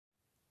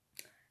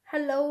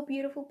Hello,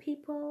 beautiful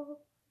people.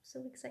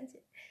 So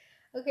excited.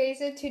 Okay,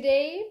 so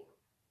today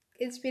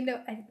it's been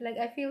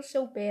I feel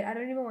so bad. I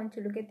don't even want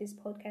to look at this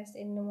podcast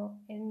anymore.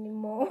 I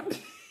don't want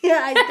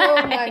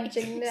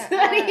to.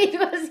 Sorry, it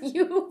was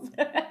you,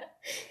 bruh.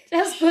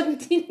 Just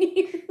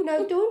continue.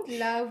 No, don't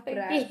laugh,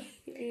 bruh.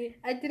 Okay.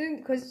 I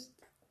didn't because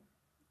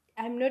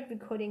I'm not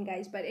recording,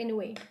 guys. But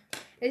anyway,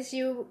 as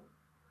you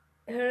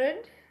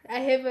heard,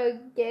 I have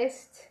a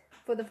guest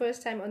for the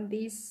first time on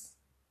this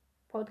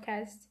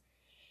podcast,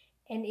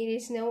 and it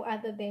is no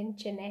other than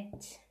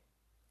Jeanette.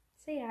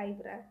 Say hi,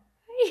 bruh.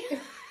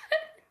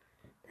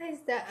 That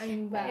is the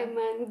Angba.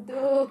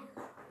 Mando.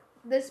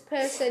 This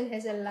person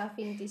has a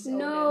laughing disorder.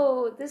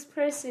 No, this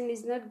person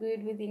is not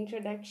good with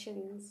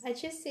introductions. I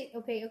just say,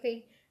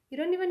 okay. You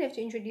don't even have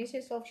to introduce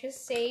yourself.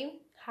 Just say,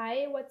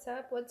 hi, what's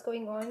up? What's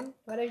going on?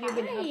 What have you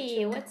been up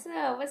to? What's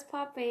up? What's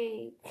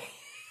popping?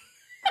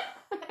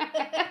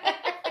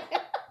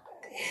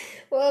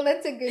 Well,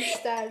 that's a good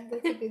start.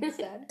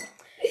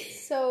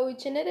 So,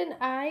 Jeanette and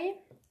I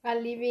are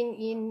living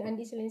in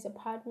Andy Celine's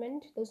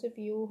apartment. Those of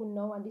you who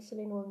know Andy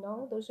Celine will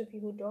know. Those of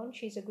you who don't,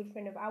 she's a good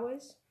friend of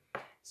ours.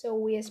 So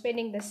we are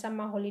spending the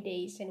summer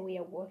holidays and we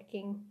are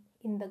working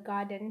in the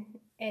garden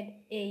at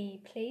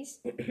a place.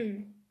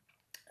 The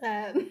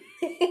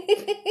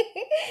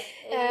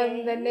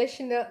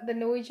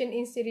Norwegian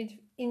Institute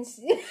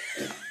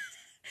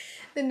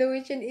the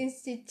Norwegian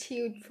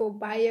Institute for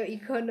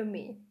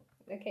Bioeconomy.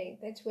 Okay,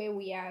 that's where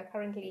we are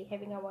currently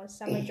having our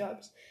summer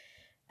jobs.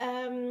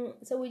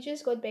 So we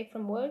just got back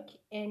from work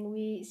and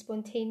we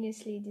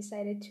spontaneously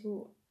decided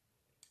to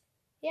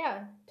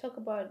talk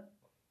about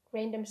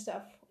random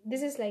stuff.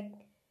 This is like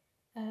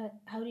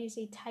how do you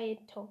say tired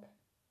talk?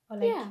 Or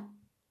like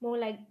more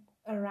like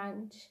a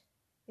rant.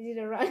 Is it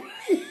a rant?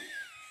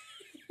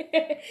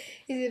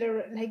 Is it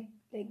a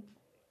like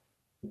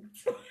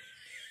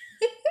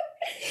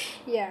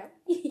yeah.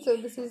 So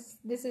this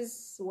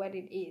is what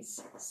it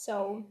is.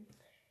 So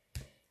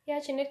yeah,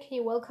 Jeanette, can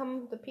you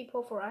welcome the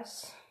people for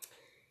us?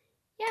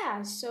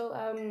 Yeah, so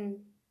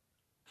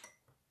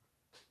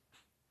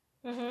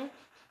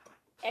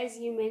as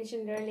you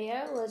mentioned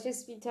earlier, we'll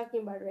just be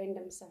talking about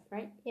random stuff,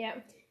 right?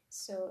 Yeah.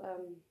 So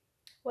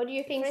what do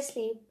you think?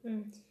 Firstly,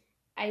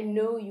 I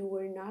know you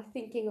were not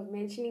thinking of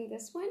mentioning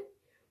this one,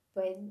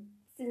 but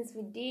since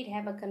we did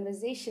have a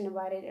conversation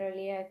about it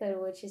earlier, I thought it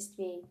would just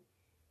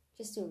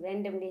to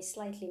randomly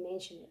slightly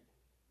mention it.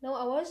 No,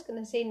 I was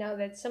gonna say now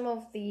that some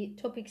of the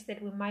topics that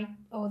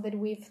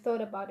we've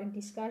thought about and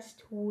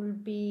discussed will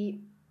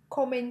be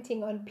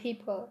commenting on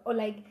people, or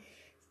like,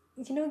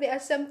 there are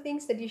some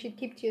things that you should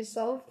keep to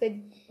yourself that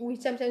we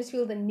sometimes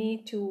feel the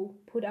need to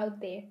put out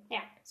there.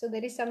 Yeah. So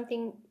there is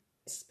something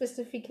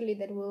specifically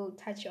that we'll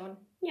touch on.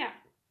 Yeah.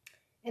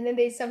 And then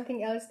there's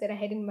something else that I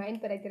had in mind,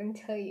 but I didn't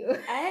tell you.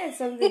 I had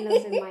something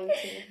else in mind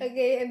too.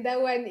 Okay, and that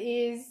one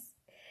is,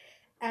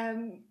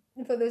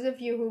 for those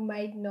of you who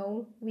might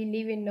know, we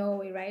live in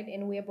Norway, right?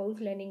 And we are both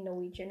learning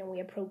Norwegian and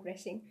we are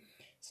progressing.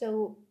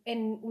 So,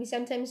 and we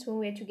sometimes when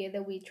we're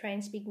together, we try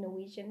and speak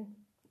Norwegian,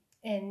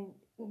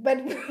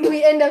 but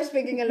we end up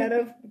speaking a lot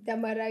of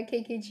Damara,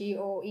 KKG,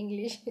 or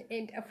English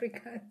and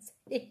Afrikaans.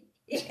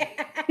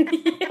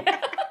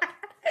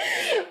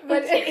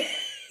 But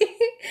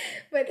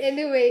but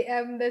anyway,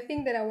 the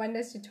thing that I want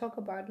us to talk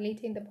about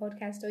later in the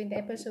podcast or in the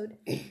episode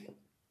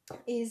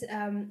is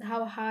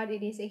how hard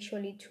it is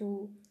actually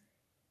to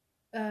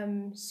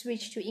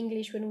switch to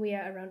English when we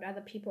are around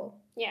other people.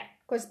 Yeah.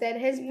 Because that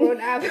has brought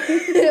up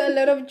a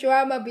lot of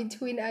drama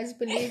between us.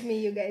 Believe me,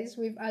 you guys,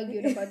 we've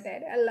argued about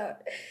that a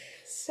lot.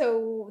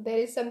 So that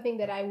is something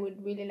that I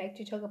would really like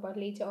to talk about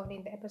later on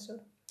in the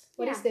episode.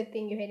 What is the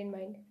thing you had in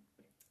mind?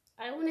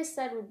 I want to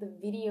start with the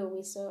video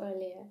we saw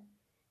earlier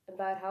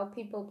about how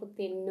people put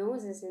their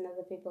noses in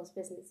other people's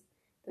business.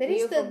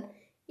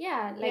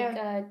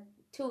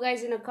 Two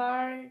guys in a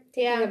car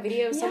taking a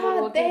video of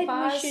someone walking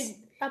past. We should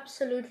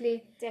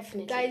absolutely,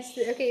 definitely, guys.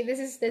 Okay, this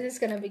is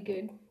gonna be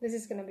good.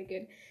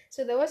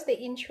 So that was the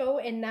intro,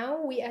 and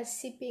now we are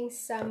sipping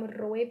some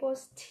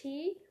rooibos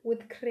tea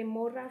with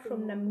cremora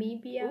from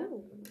Namibia.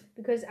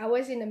 Because I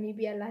was in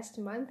Namibia last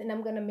month, and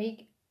I'm gonna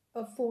make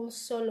a full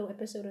solo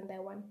episode on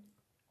that one.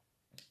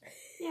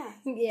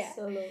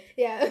 Solo.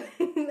 Yeah.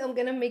 I'm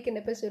gonna make an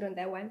episode on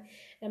that one.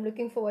 I'm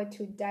looking forward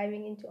to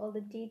diving into all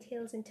the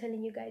details and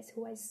telling you guys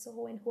who I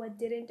saw and who I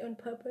didn't on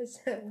purpose.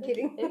 I'm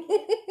kidding.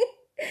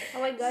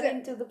 How I got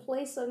into the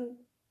place on.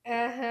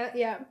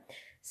 Yeah.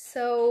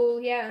 So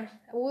yeah,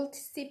 we'll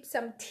sip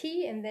some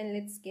tea and then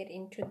let's get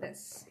into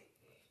this.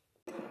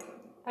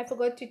 I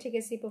forgot to take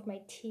a sip of my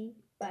tea,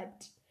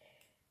 but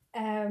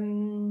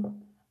the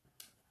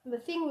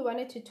thing we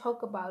wanted to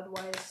talk about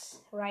was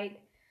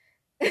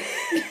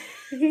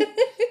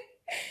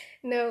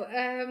No,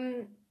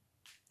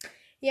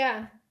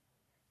 yeah.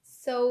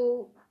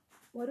 So,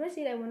 what was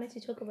it I wanted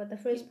to talk about? The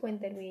first point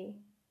that You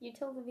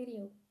told the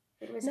video.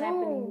 It was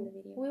happening in the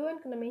video. We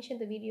weren't gonna mention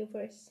the video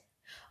first.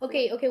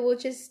 Okay, we'll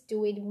just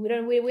do it.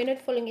 We're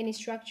not following any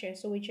structure,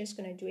 so we're just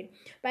gonna do it.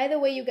 By the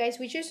way, you guys,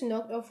 we just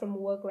knocked off from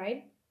work,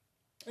 right?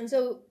 And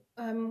so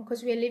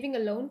because we are living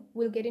alone.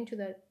 We'll get into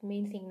the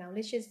main thing now.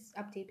 Let's just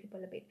update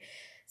people a bit.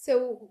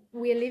 So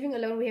we are living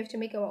alone. We have to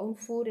make our own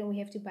food and we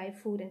have to buy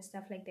food and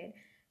stuff like that.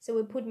 So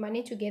we put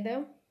money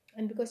together,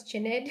 and because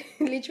Jeanette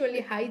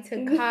literally hides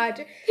her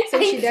card,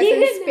 so she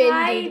doesn't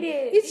spend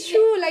it. It's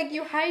true. Like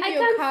you hide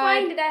your can't card.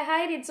 find it. I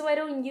hide it so I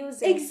don't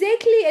use it.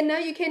 Exactly, and now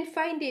you can't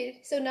find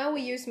it. So now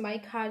we use my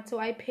card. So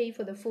I pay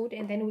for the food,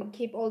 and then we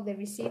keep all the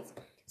receipts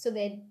so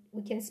that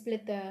we can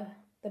split the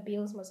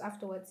bills most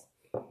afterwards.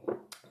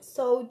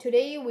 So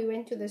today we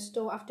went to the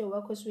store after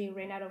work because we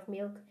ran out of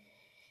milk,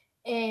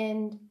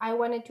 and I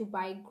wanted to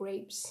buy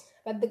grapes,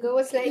 but the girl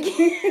was like,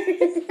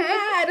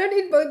 I don't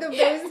need both of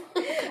those.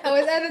 I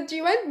was either, do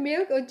you want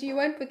milk or do you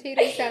want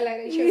potato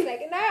salad? And she was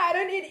like, no, I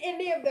don't need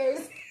any of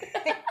those.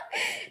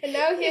 And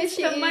now here it's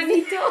she the is.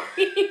 money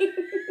talking.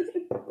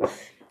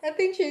 I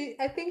think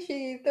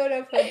she thought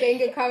of her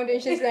bank account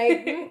and she's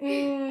like,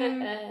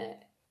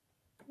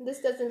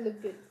 this doesn't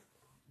look good.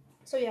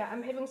 So yeah,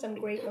 I'm having some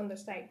grape on the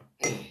side.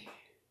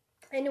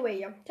 Anyway,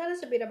 yeah, tell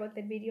us a bit about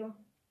that video.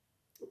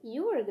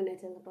 You were gonna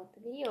tell about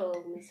the video,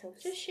 Miss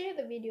Host. Just share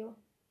the video.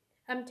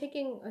 I'm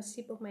taking a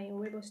sip of my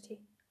rooibos tea.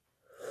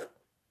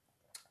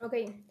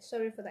 Okay,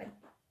 sorry for that.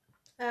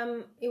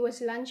 It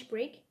was lunch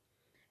break,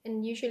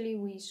 and usually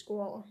we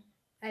scroll,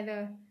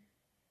 either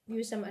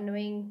view some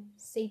annoying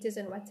status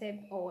on WhatsApp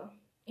or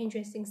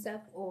interesting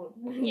stuff, or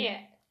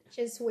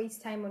just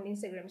waste time on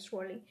Instagram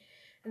scrolling.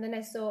 And then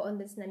I saw on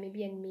this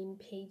Namibian meme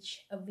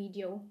page a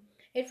video.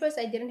 At first,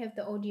 I didn't have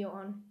the audio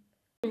on.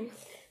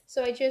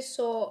 So I just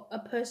saw a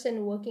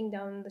person walking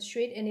down the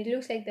street, and it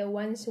looks like the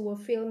ones who were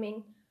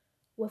filming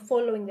were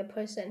following the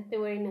person. They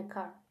were in a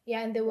car.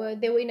 Yeah, and they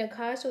were in a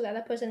car, so the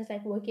other person's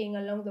like walking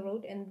along the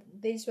road, and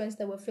these ones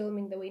that were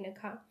filming, they were in a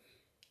car.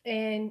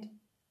 And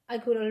I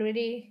could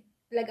already,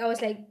 like, I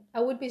was like,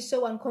 I would be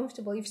so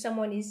uncomfortable if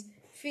someone is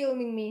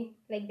filming me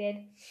like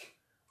that.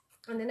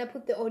 And then I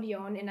put the audio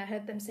on and I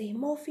heard them say,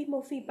 Mofi,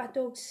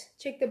 buttocks.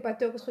 Check the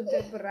buttocks.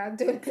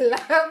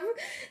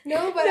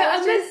 No, but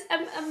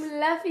I'm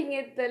laughing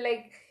at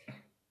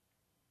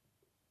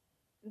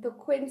the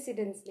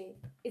coincidence.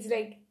 It's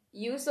like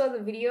you saw the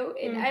video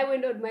and I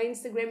went on my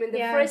Instagram and the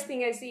first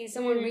thing I see is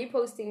someone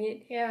reposting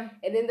it. Yeah.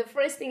 And then the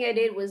first thing I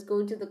did was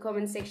go to the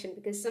comment section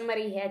because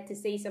somebody had to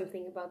say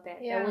something about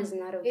that. Yeah. That was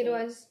not okay. It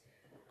was,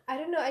 I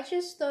don't know, I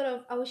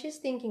was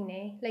just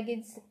thinking, like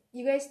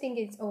you guys think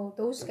it's,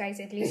 those guys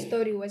at least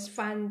thought it was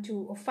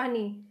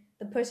funny.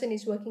 The person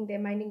is working there,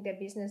 minding their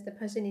business, the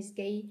person is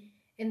gay,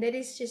 and that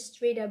is just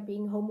straight up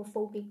being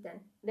homophobic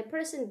then. The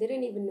person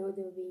didn't even know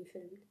they were being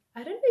filmed.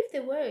 I don't know if they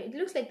were. It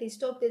looks like they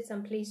stopped at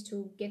some place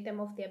to get them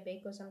off their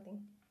back or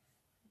something.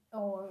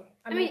 Or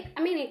I mean,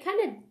 it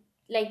kind of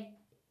like,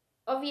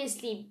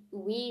 obviously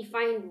we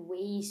find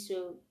ways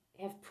to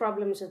have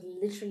problems with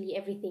literally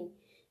everything.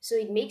 So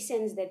it makes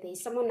sense that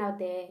there's someone out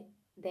there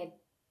that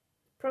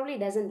probably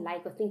doesn't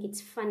like or think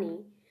it's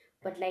funny,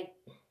 but like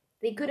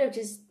they could have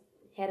just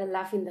had a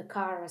laugh in the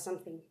car or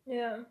something.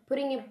 Yeah.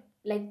 Putting it,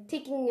 like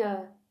taking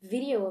a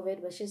video of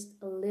it was just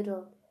a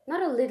little,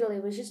 not a little,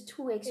 it was just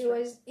too extra.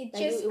 I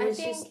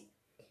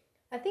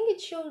think it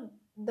showed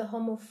the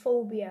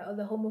homophobia or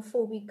the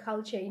homophobic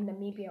culture in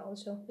Namibia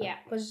also. Yeah.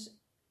 Because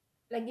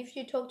like if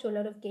you talk to a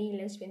lot of gay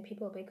lesbian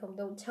people back home,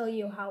 they'll tell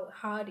you how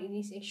hard it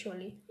is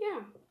actually.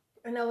 Yeah.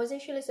 And I was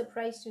actually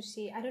surprised to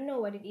see, I don't know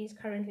what it is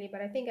currently,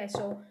 but I think I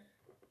saw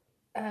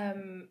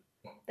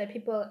that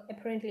people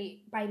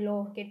apparently by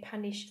law get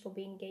punished for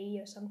being gay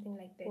or something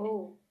like that.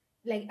 Oh.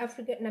 Like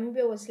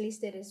Namibia was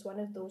listed as one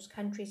of those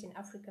countries in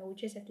Africa. We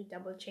just have to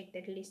double check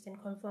that list and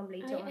confirm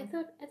later on. I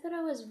thought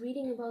I was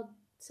reading about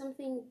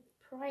something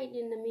Pride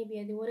in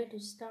Namibia. They wanted to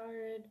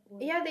start.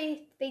 Yeah,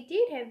 they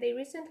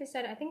recently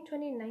started. I think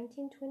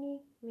 2019,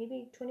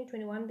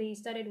 2021. They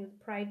started with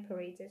Pride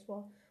parades as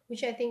well,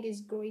 which I think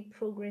is great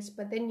progress.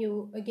 But then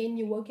you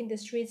walk in the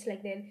streets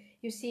like that.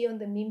 You see on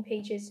the meme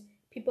pages,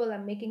 people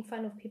are making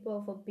fun of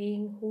people for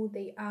being who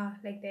they are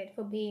like that,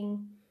 for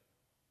being,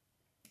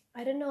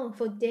 I don't know,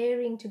 for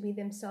daring to be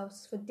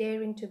themselves, for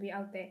daring to be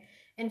out there.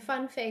 And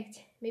fun fact,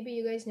 maybe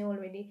you guys know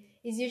already,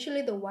 is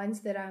usually the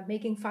ones that are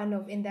making fun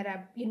of and that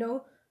are,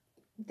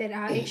 that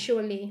are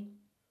actually,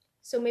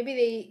 so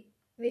maybe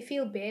they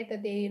feel bad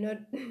that they're not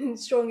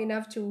strong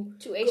enough to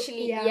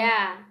actually,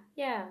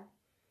 yeah.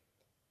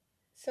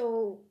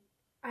 So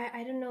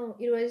I don't know,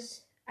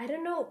 I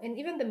don't know, and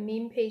even the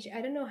meme page, I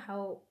don't know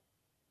how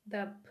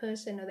the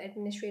person or the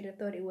administrator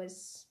thought it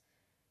was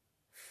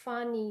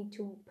funny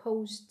to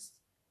post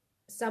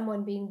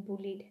someone being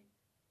bullied.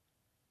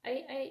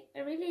 I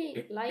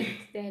really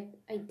liked that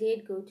I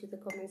did go to the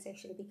comment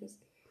section because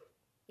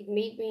it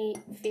made me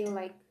feel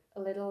like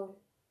a little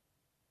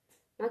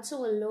not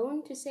so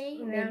alone to say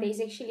that there's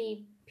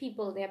actually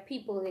there are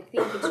people that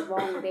think it's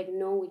wrong, that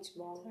know it's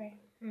wrong. Right.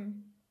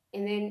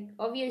 And then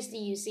obviously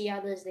you see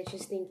others that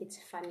just think it's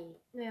funny.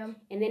 Yeah.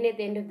 And then at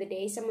the end of the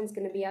day, someone's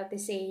going to be out there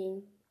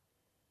saying,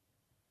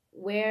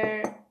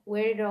 where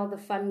did all the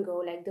fun go?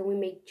 Like, don't we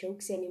make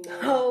jokes anymore?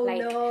 Oh like,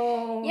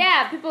 no.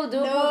 yeah, people do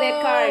No, pull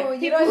that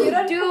card. you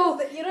don't do. pull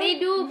that- you don't- They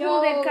do no.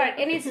 pull that card,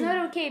 and it's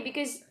not okay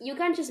because you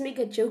can't just make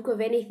a joke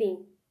of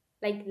anything.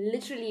 Like,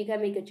 literally, you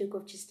can't make a joke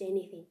of just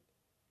anything.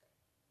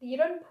 You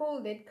don't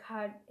pull that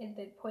card at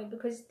that point,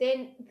 because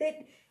then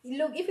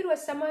look, if it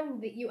was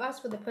someone that you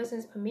asked for the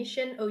person's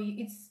permission, or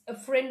it's a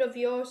friend of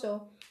yours,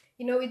 or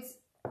it's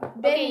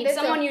then Okay,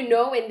 someone you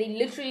know and they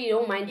literally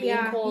don't mind being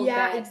called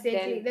that.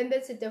 Exactly. Then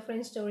that's a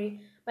different story.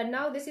 But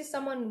now this is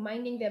someone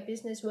minding their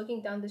business,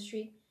 working down the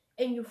street,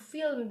 and you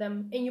film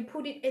them and you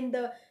put it in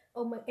the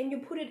and you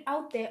put it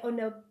out there on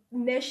a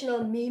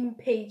national meme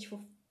page for.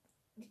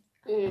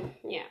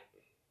 Yeah.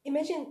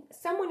 Imagine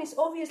someone is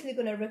obviously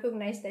gonna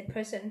recognize that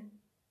person,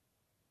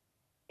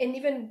 and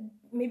even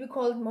maybe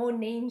called more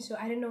names, so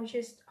I don't know,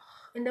 just,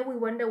 and then we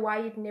wonder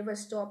why it never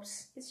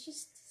stops. It's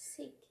just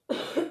sick.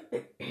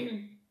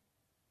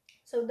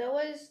 So that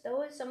was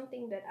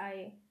something that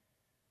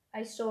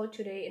I saw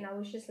today, and I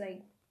was just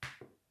like,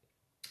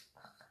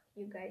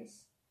 you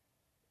guys.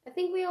 I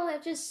think we all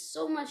have just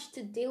so much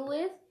to deal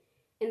with,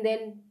 and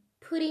then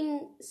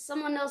putting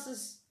someone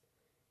else's,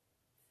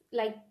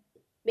 like,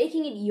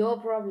 making it your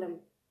problem.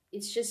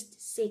 It's just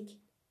sick.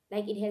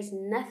 Like, it has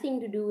nothing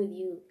to do with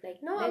you.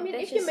 Like, no, I mean,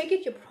 if you make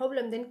it your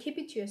problem, then keep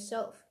it to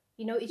yourself.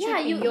 It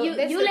should be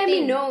you let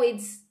me know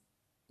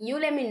you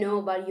let me know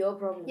about your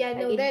problem. Yeah,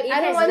 no, like,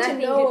 I don't want to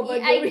know about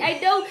your... I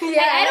don't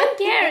I don't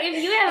care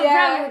if you have a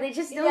problem with it.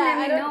 Just don't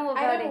let me know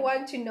about it. I don't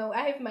want to know.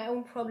 I have my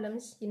own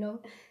problems,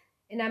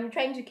 and I'm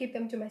trying to keep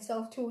them to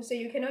myself too. So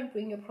you cannot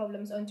bring your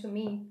problems onto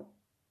me.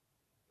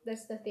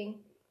 That's the thing.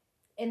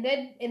 And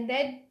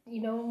that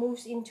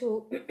moves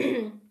into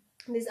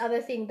this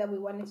other thing that we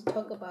wanted to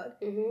talk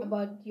about,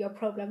 about your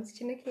problems.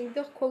 Chineke,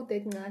 don't quote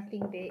that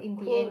nothing there in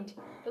the end.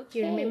 Okay. Do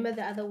you remember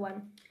the other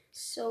one?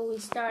 So we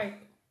start.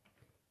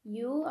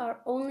 You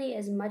are only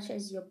as much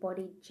as your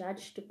body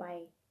judged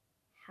by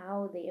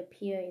how they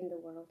appear in the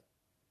world.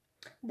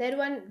 That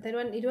one,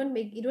 it won't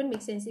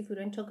make sense if we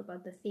don't talk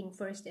about the thing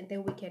first, and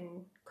then we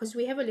can, because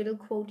we have a little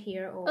quote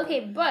here.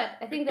 Okay, but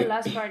I think the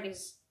last part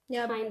is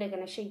kind of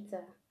gonna shape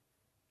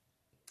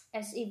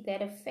as if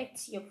that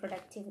affects your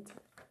productivity.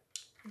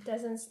 It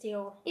doesn't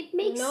still. It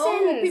makes sense.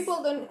 No,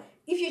 people don't.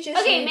 If you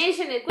just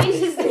mention it. Queen,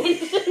 just mention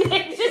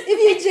it. If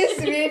you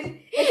just read,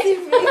 as if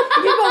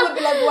people would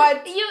be like,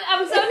 "What?"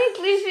 I'm sounding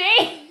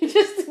cliche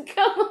just to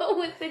come up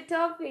with the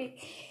topic.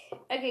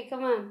 Okay,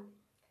 come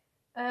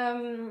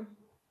on.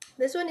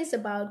 This one is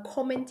about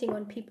commenting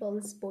on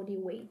people's body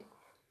weight.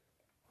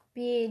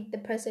 Be it the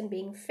person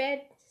being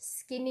fat,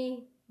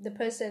 skinny, the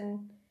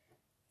person,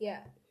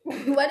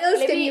 What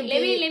else can you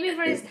be? Let me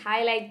first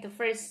highlight the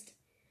first,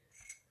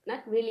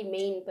 not really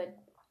main, but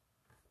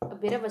a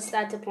bit of a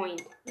starter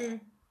point.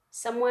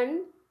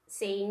 Someone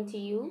saying to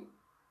you,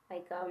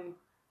 like,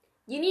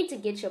 you need to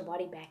get your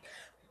body back.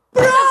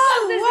 Bro,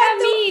 what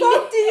the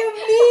fuck do you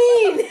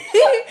mean?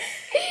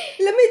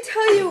 Let me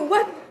tell you,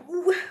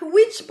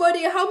 which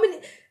body, how many...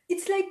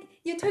 It's like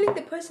you're telling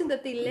the person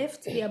that they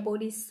left their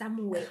body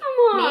somewhere.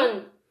 Come on.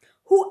 Man,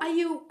 who are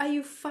you? Are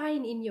you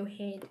fine in your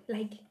head?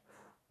 Like...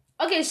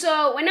 Okay,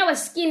 so when I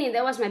was skinny,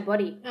 that was my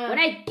body. When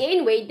I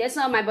gained weight, that's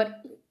not my body.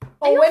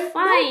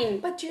 Fine. No,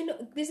 but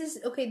this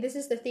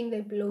is the thing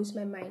that blows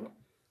my mind.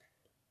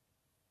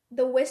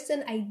 The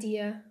Western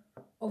idea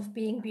of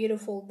being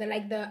beautiful, the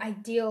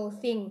ideal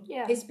thing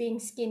is being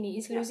skinny,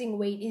 is losing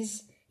weight,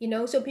 is,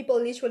 so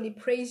people literally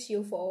praise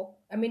you for,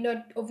 I mean,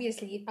 not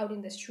obviously out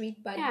in the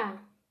street, but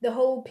the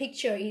whole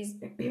picture is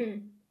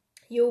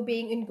you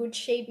being in good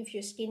shape if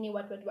you're skinny,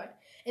 what.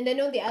 And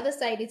then on the other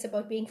side, it's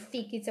about being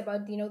thick. It's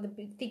about,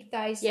 the thick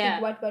thighs,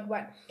 thick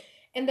what.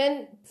 And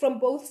then from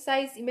both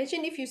sides,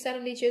 imagine if you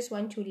suddenly just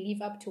want to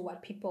live up to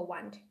what people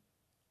want.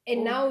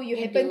 And now you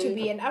happen to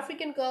be an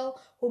African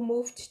girl who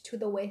moved to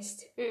the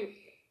West.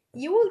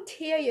 You will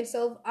tear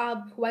yourself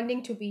up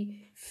wanting to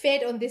be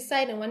fat on this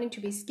side and wanting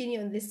to be skinny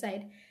on this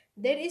side.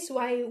 That is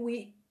why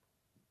we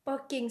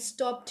fucking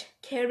stopped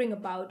caring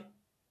about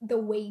the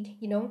weight,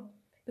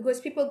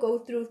 because people go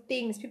through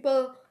things.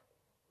 People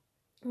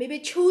maybe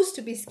choose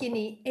to be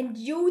skinny, and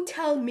you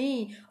tell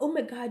me, oh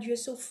my God, you're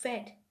so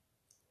fat.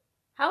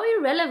 How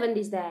irrelevant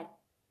is that?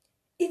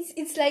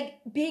 It's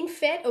like being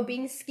fat or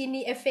being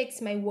skinny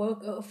affects my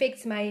work or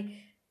affects my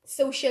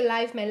social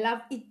life, my love.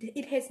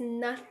 It has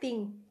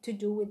nothing to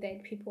do with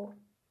that, people.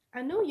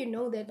 I know you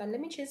know that, but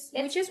we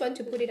just want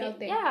to put it out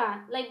there.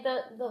 Yeah, like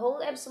the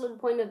whole absolute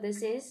point of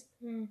this is,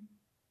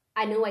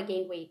 I know I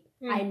gained weight.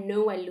 I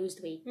know I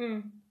lost weight.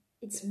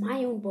 It's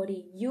my own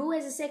body. You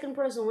as a second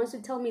person wants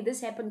to tell me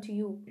this happened to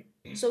you.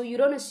 So you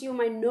don't assume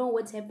I know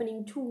what's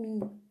happening to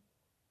me.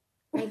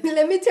 Like,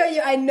 let me tell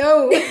you, I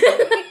know.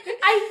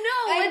 I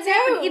know what's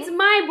happening. It's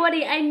my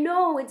body. I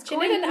know. It's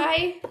Janet and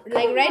I,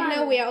 right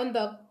now, we are on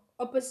the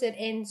opposite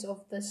ends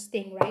of this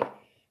thing, right?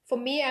 For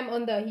me, I'm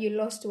on the you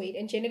lost weight,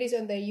 and Janet is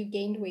on the you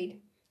gained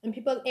weight. And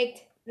people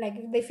act like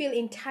they feel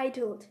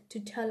entitled to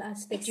tell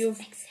us that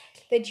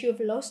you've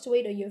lost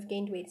weight or you've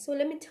gained weight. So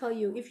let me tell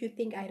you, if you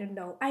think I don't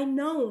know, I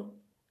know.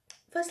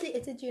 Firstly,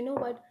 I said, you know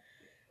what?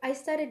 I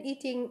started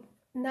eating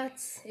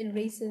nuts and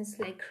raisins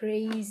like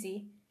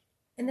crazy.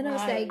 And then I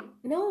was Why? like,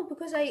 no,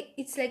 because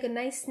it's like a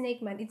nice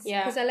snack, man. It's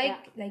Yeah, because I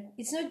like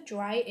it's not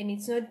dry and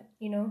it's not,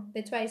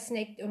 that's why I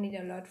snacked on it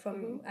a lot from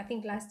Mm-hmm. I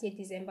think last year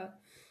December.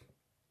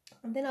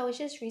 And then I was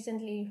just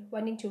recently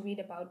wanting to read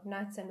about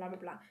nuts and blah blah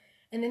blah.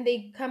 And then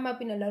they come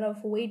up in a lot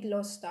of weight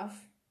loss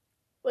stuff.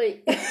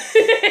 Wait.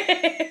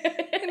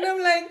 And I'm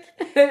like,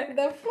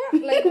 the fuck?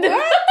 Like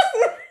what?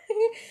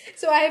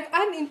 So I've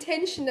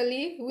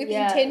unintentionally, with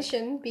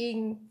intention,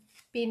 been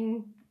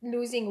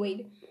losing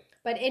weight.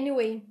 But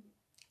anyway,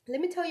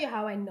 let me tell you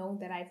how I know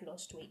that I've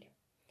lost weight.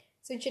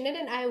 So Jeanette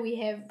and I, we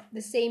have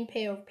the same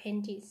pair of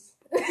panties.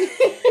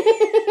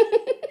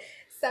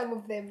 Some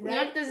of them, right?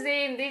 Not the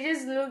same. They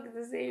just look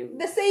the same.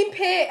 The same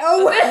pair.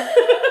 Oh.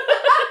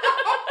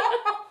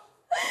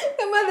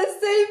 Come on, the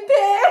same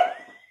pair.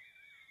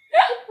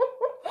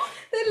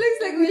 That looks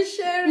like we're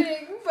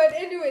sharing. But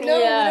anyway, no,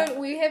 Yeah.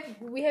 we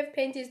don't. We have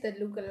panties that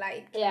look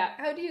alike. Yeah.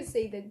 How do you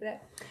say that, bruh?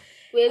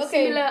 We have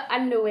similar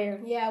underwear.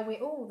 Yeah,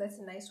 that's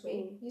a nice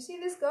way. You see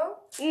this girl?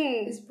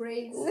 This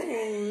braids.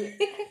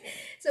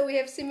 So we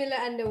have similar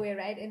underwear,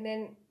 right? And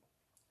then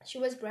she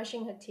was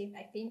brushing her teeth,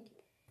 I think.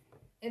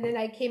 And then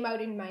I came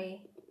out in my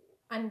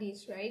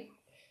undies, right?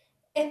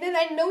 And then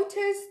I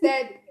noticed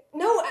that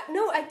no,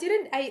 I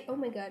didn't. Oh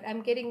my god,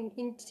 I'm getting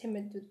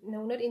intimate.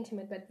 No, not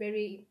intimate,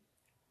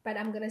 but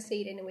I'm gonna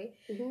say it anyway.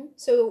 Mm-hmm.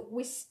 So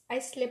I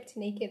slept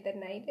naked that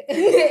night.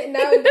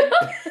 Now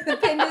the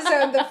panties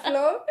are on the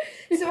floor.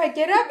 So I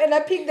get up and I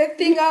pick the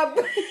thing up.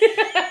 And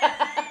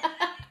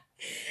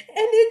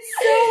it's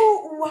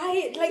so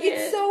wide, like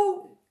it's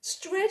so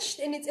stretched,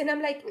 and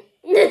I'm like,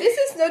 this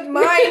is not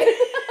mine.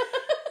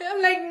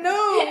 I'm like,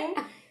 no,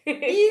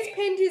 these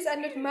panties are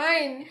not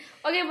mine.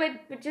 Okay,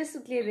 but just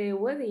to clear,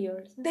 were they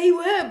yours? They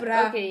were,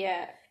 bruh. Okay,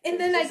 yeah. And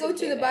then I go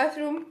to the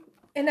bathroom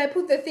and I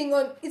put the thing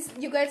on.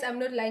 You guys, I'm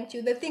not lying to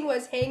you. The thing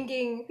was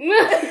hanging.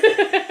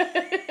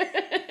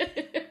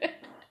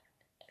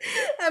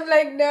 I'm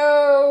like,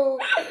 no.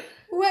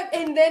 What?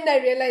 And then I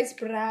realized,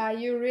 bruh,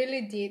 you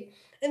really did.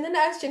 And then I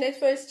asked Jeanette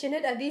first,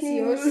 Jeanette, are these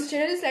yours?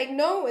 Jeanette is like,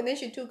 no. And then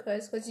she took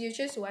hers because you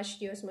just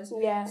washed yours.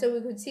 Yeah. So we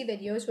could see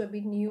that yours were a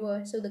bit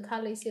newer. So the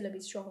color is still a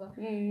bit stronger.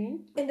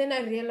 Mm-hmm. And then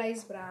I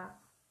realized, bruh,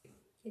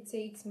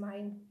 it's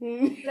mine.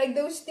 Like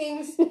those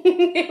things. And then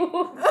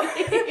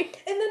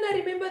I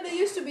remember they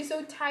used to be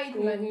so tight,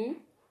 man.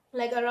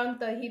 Like around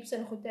the hips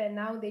and hoota, and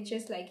now they're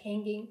just like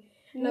hanging.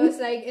 And I was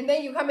like, and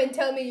then you come and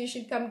tell me you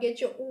should come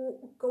get your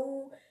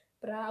go.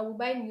 Bruh, I will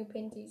buy new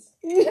panties.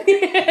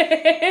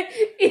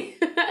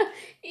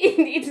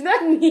 It's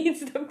not me,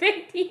 it's the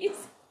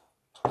panties.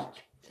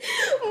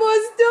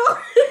 Mosto.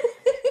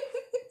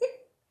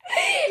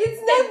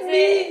 It's not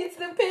me, it's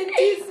the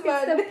panties,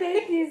 man. It's the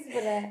panties,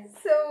 bruh.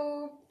 So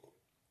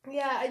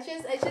yeah, I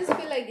just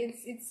feel like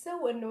it's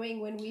so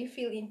annoying when we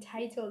feel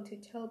entitled to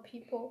tell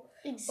people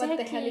what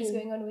the hell is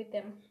going on with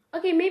them.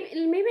 Okay,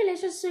 maybe let's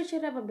just switch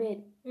it up a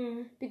bit.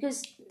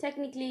 Because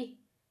technically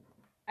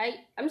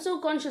I'm so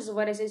conscious of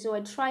what I say, so I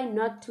try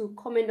not to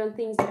comment on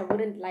things that I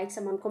wouldn't like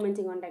someone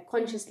commenting on, like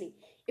consciously.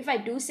 If I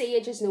do say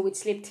it, just know it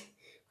slipped.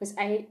 Because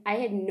I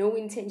had no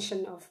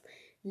intention of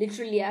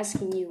literally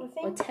asking you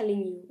or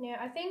telling you.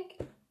 Yeah, I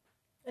think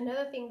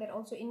another thing that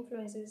also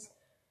influences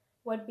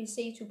what we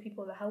say to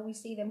people, how we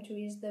say them to,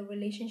 is the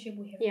relationship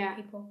we have with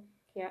people.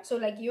 Yeah. So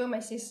like, you are my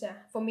sister.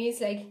 For me,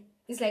 it's like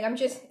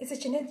it's a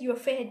Jeanette, you're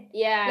fed.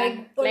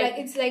 Yeah.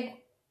 It's like,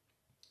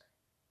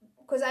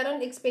 because I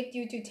don't expect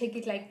you to take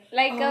it like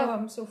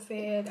I'm so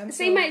fed.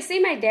 Say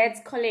my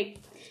dad's colleague.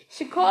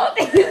 She called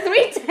 3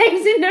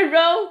 times in a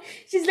row.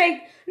 She's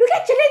like, look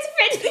at Jeanette's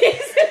fat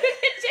face. Look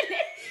at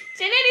Jeanette.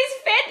 Jeanette is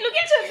fat. Look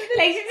at her.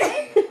 Like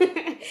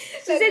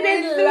she said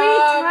that 3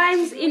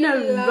 times in a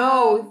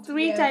row.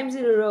 3 times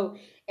in a row.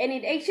 And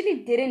it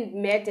actually didn't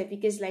matter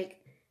because like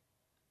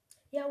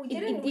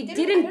it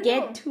didn't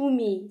get to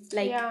me.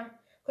 Like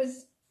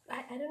because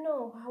I don't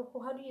know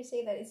how do you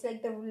say that? It's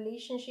like the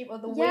relationship or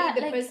the way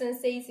the person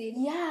says it.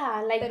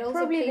 Yeah, like that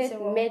probably that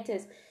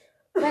matters.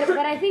 But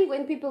I think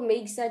when people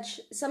make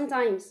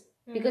sometimes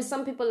because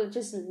some people are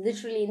just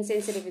literally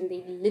insensitive and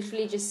they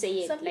literally just say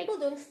it. Some people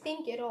don't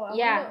think at all.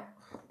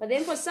 But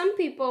then for some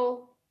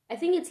people, I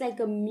think it's like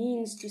a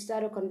means to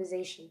start a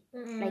conversation.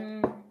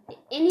 Like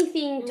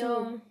anything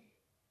to.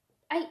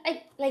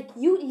 I like,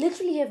 you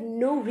literally have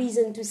no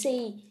reason to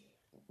say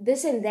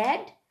this and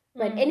that.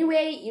 But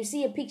anyway, you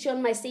see a picture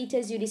on my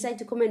status, you decide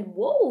to comment,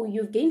 whoa,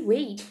 you've gained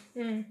weight.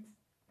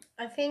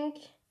 I think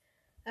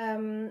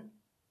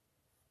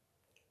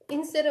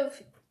instead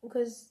of,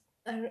 because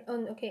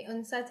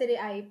on Saturday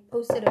I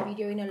posted a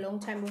video in a long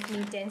time of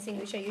me dancing,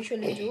 which I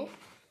usually do.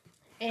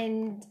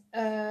 And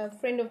a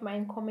friend of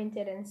mine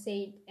commented and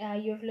said,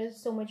 you've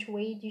lost so much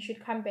weight, you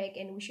should come back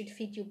and we should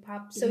feed you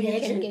pap so you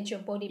can get your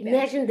body back.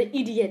 Imagine the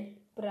idiot.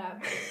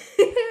 Bruh.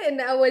 And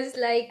I was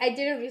like, I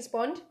didn't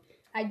respond.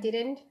 I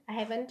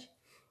haven't.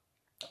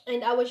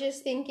 And I was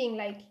just thinking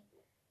like,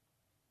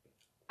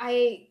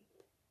 I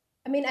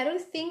mean, I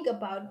don't think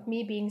about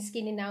me being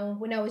skinny now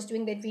when I was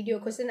doing that video,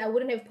 because then I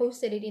wouldn't have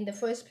posted it in the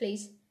first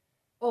place.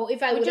 or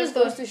if I Which would just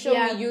have goes thought, to show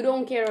me you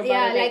don't care about it.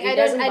 like It I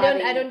doesn't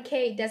bother I you. don't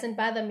care. It doesn't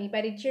bother me,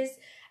 but I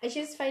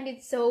just find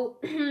it so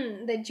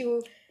that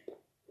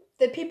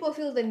people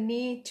feel the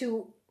need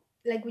to,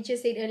 like we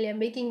just said earlier,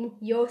 making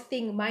your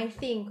thing my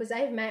thing, because I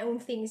have my own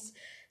things.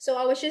 So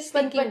I was just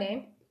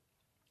thinking,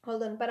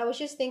 hold on, but I was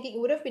just thinking it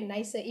would have been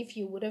nicer if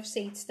you would have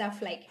said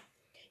stuff like,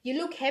 you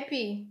look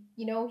happy,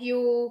 you know,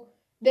 you're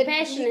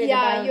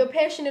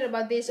passionate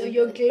about this, or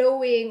you're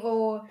glowing,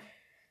 or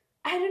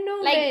I don't know,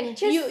 like, man.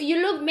 Just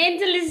you look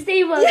mentally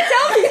stable.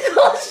 Tell me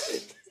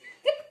those.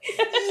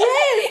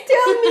 Yes,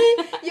 tell me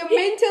your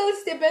mental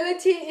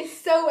stability is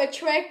so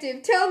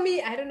attractive. Tell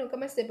me, I don't know,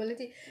 come on,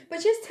 stability,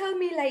 but just tell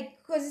me, like,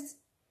 because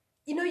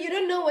you know, you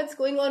don't know what's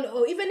going on,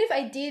 or even if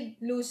I did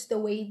lose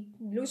weight,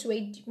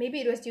 maybe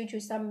it was due to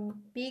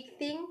some big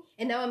thing,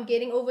 and now I'm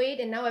getting over it,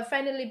 and now I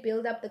finally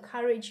build up the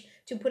courage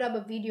to put up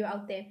a video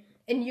out there.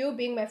 And you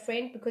being my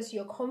friend, because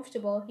you're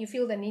comfortable, you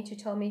feel the need to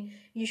tell me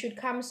you should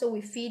come, so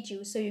we feed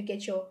you, so you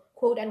get your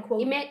quote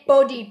unquote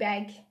body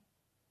back.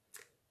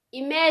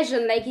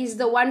 Imagine, like, he's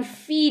the one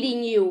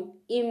feeding you.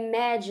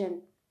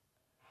 Imagine.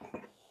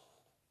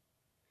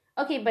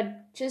 Okay,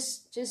 but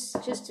just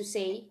to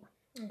say,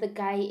 the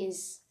guy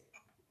he's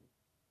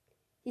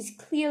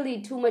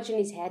clearly too much in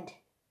his head.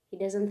 He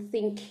doesn't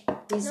think.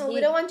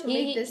 We don't want to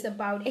make this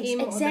about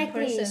him or the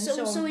person.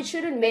 So it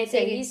shouldn't matter.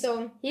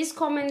 His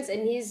comments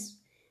and his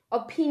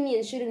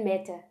opinions shouldn't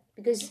matter,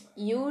 because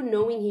you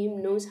knowing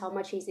him knows how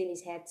much he's in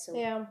his head. So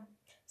yeah.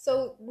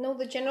 So, no,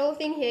 the general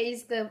thing here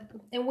is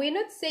and we're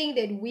not saying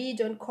that we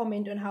don't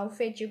comment on how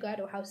fat you got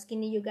or how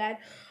skinny you got,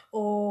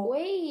 or...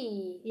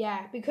 Wait.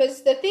 Yeah,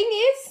 because the thing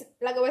is,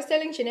 like I was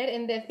telling Jeanette,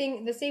 and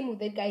the same with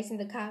the guys in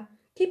the car,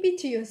 keep it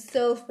to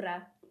yourself,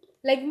 bruh.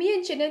 Like me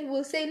and Jeanette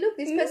will say, look,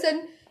 this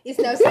person is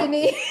now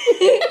skinny.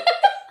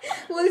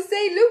 We'll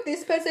say, look,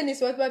 this person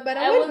is what, but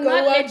I won't will go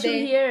not out let there.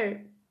 you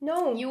hear.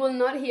 No. You will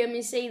not hear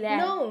me say that.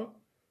 No.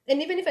 And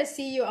even if I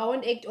see you, I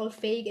won't act all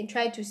fake and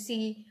try to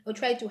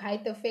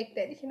hide the fact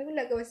that, you know,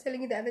 like I was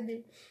telling you the other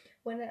day,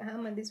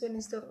 this one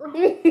is so...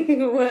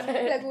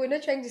 Like, we're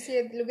not trying to see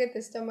it, look at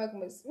the stomach.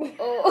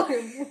 Oh.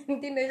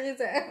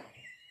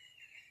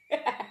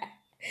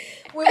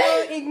 We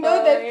will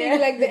ignore that thing,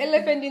 like the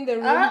elephant in the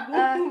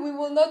room. We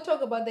will not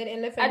talk about that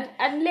elephant.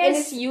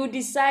 Unless you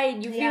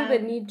decide, you feel the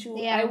need to.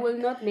 I will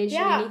not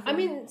mention anything. I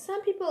mean,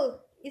 some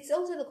people... It's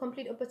also the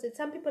complete opposite.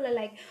 Some people are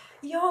like,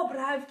 yo, bro,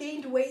 I've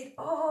gained weight.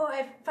 Oh,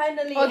 I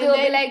finally... Or they'll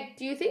be like,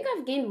 do you think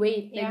I've gained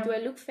weight? Yeah. Like, do I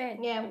look fat?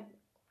 Yeah.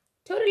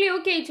 Totally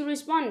okay to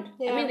respond.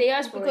 Yeah. I mean, they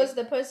ask for because it.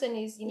 the person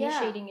is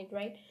initiating it,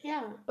 right?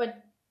 Yeah.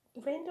 But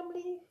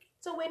randomly...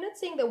 So we're not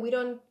saying that we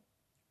don't...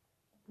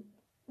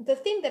 The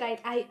thing that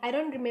I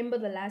don't remember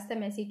the last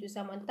time I said to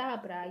someone, bra,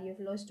 you've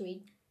lost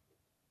weight.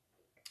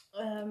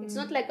 It's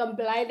not like I'm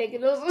blind. I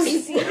can also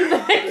see.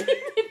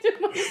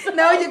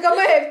 Now you're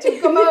gonna have to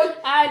come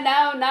out.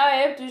 Now I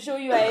have to show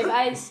you I have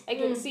eyes. I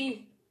can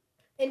see.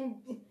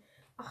 And you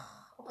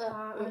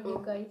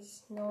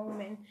guys, no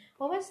man.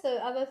 What was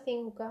the other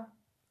thing, Uka?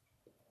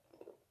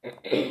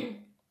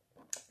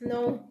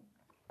 No,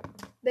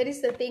 that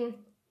is the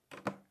thing.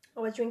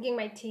 I was drinking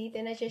my tea,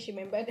 then I just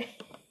remembered.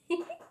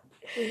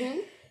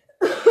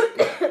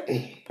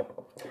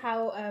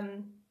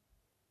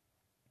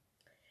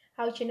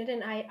 How Janet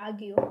and I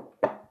argue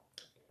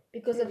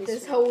because of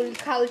this whole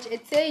culture.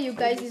 You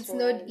guys, it's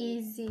not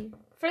easy.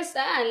 First,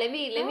 let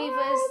me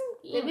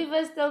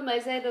first tell my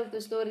side of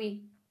the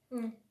story.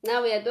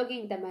 Now we are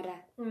talking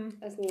Tamara.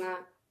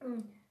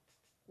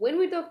 When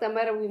we talk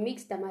Tamara, we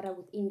mix Tamara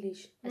with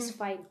English. That's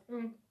fine.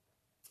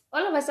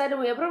 All of a sudden,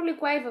 we are probably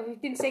quiet for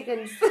 15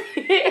 seconds.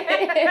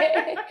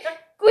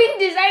 Queen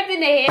decides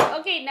in her head,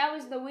 okay, now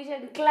it's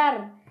Norwegian,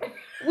 klar.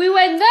 We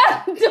were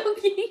not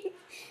talking.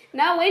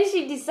 Now, when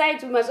she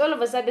decides, we must all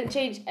of a sudden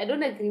change. I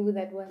don't agree with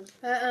that one.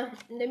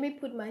 Let me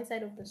put my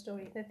side of the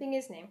story. The thing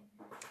is,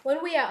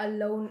 when we are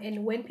alone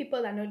and when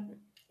people are not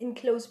in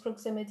close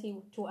proximity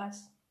to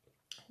us,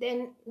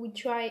 then we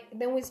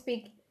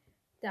speak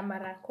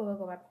Tamara.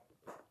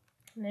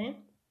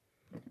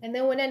 And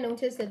then when I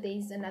notice that there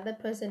is another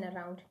person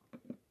around,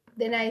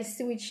 then I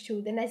switch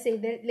then I say,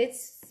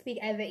 let's speak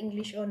either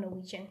English or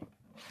Norwegian.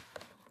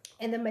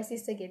 And then my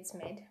sister gets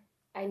mad.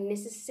 I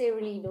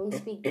necessarily don't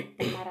speak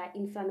Tamara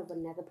in front of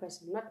another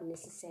person. Not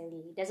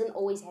necessarily. It doesn't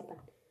always happen.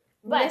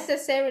 But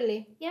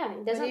necessarily? Yeah,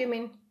 it doesn't. What do you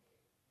mean?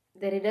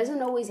 That it doesn't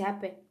always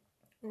happen.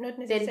 Not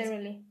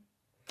necessarily.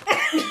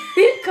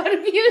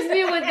 Confuse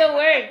me with the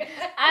word.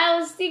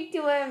 I'll stick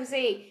to what I'm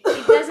saying.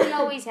 It doesn't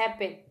always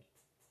happen.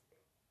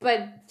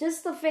 But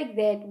just the fact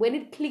that when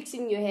it clicks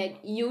in your head,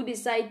 you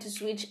decide to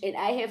switch and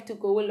I have to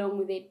go along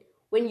with it.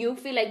 When you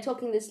feel like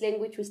talking this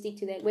language, we stick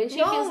to that. When she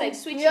feels like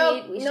switching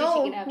it, we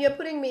switching it up. You're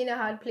putting me in a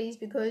hard place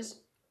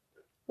because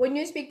when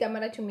you speak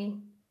Tamara to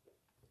me...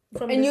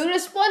 you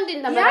respond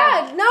in Tamara.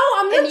 Yeah, no,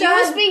 I'm not done.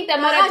 You speak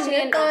Tamara to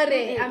me.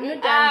 I'm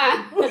not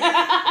done.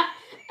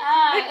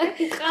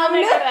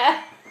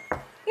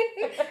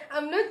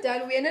 I'm not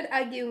done. We are not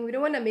arguing. We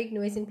don't want to make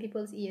noise in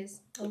people's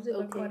ears.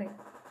 Also recording.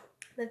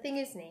 The thing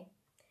is,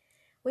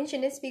 when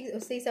Jeanette speaks or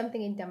says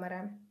something in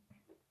Tamara,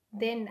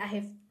 then I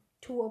have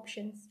two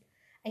options.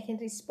 I can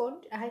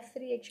respond. I have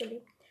three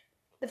actually.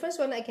 The first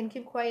one, I can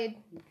keep quiet.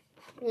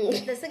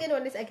 The second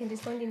one is I can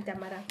respond in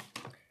Tamara.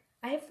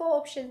 I have four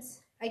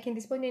options. I can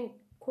respond in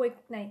quick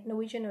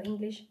Norwegian or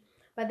English.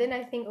 But then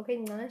I think, okay,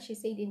 nah, she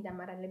said in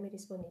Tamara, let me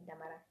respond in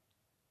Tamara.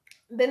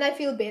 Then I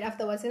feel bad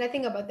afterwards. And I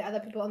think about the other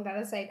people on the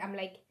other side. I'm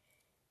like,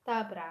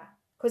 Tabra.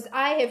 Because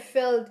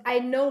I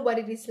know what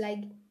it is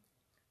like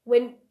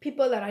when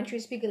people around you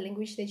speak a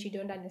language that you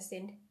don't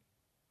understand.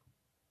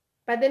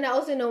 But then I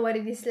also know what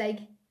it is like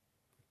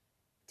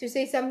to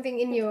say something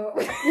in your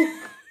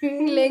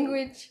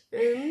language.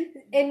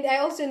 And I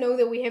also know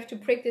that we have to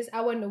practice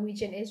our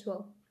Norwegian as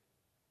well.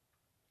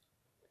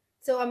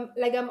 So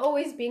I'm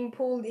always being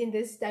pulled in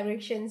these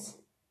directions.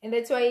 And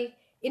that's why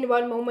in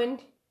one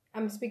moment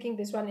I'm speaking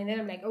this one and then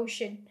I'm like, oh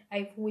shit,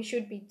 we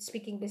should be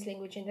speaking this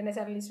language, and then I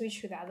suddenly switch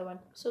to the other one.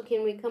 So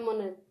can we come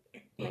on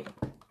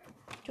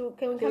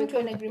can we come to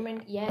an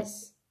agreement?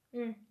 Yes.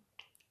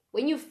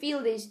 When you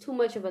feel there's too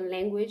much of a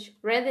language,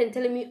 rather than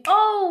telling me,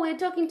 oh, we're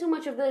talking too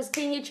much of this,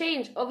 can you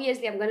change?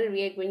 Obviously, I'm going to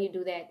react when you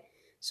do that.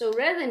 So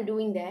rather than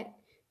doing that,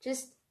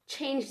 just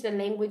change the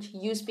language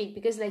you speak.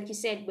 Because like you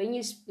said, when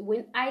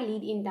I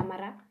lead in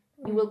Damara,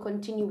 you will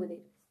continue with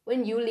it.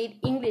 When you lead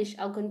English,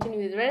 I'll continue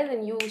with it. Rather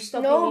than you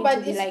stopping no, me but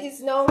to be like...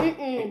 No,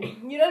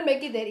 you don't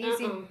make it that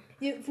easy.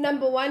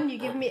 Number one, you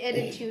give me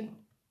attitude.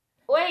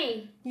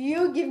 Wait.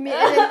 You give me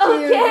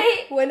attitude.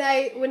 Okay. When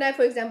I,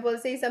 for example,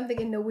 say something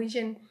in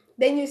Norwegian,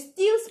 then you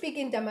still speak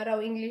in Tamara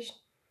or English.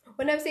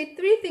 When I say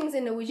three things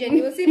in Norwegian,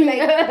 you will see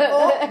like,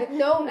 oh,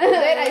 no,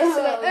 that I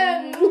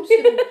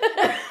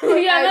say,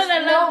 we are not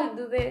allowed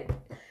to do that.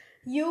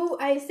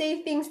 I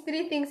say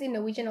three things in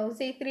Norwegian, I'll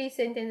say three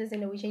sentences in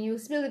Norwegian. You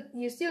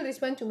still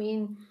respond to me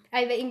in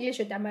either English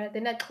or Tamara.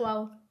 Then I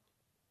wow.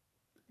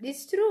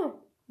 It's true.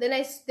 Then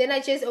I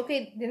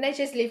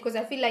just leave because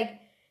I feel like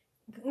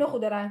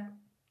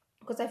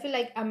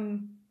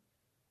I'm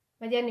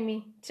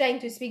trying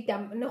to speak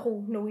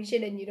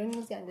Norwegian and you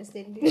don't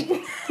understand it.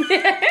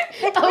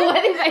 Oh,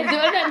 what if I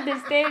don't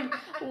understand?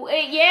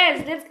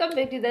 Yes, let's come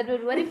back to that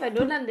one. What if I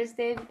don't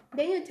understand?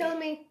 Then you tell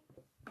me.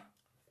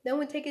 Then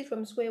we take it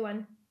from square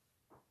one.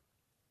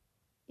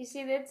 You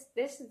see, that's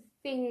the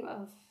thing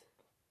of...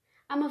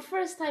 I'm a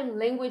first-time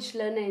language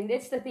learner, and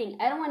that's the thing.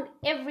 I don't want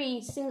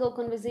every single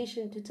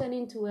conversation to turn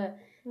into a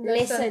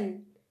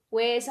lesson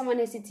where someone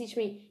has to teach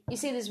me, you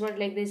say this word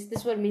like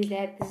this word means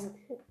that.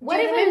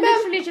 What if I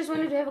literally just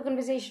wanted to have a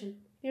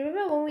conversation? You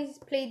remember when we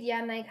played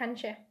Yana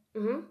Kanche?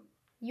 Mm-hmm.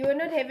 You're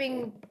not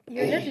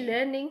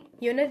learning,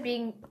 you're not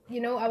being,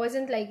 I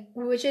wasn't like,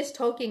 we were just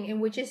talking and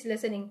we're just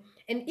listening.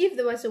 And if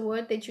there was a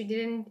word that you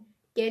didn't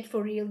get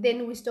for real,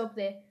 then we stop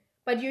there.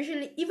 But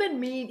usually,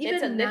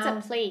 that's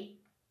a play.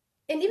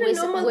 And even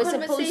normal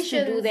conversations. We're supposed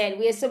to do that.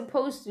 We're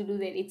supposed to do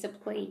that. It's a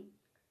play.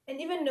 And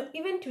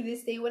even to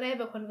this day, when I have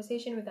a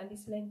conversation with Auntie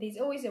Selene, there's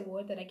always a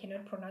word that I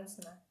cannot pronounce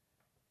now.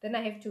 Then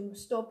I have to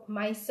stop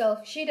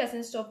myself. She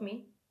doesn't stop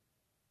me.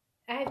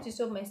 I have to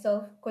stop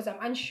myself because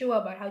I'm unsure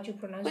about how to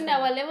pronounce it. But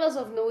our levels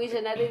of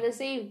Norwegian, are they the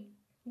same?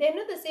 They're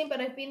not the same,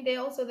 but I've been there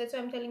also. That's why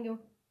I'm telling you.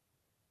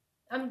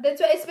 That's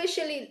why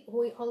especially...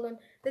 Wait, hold on.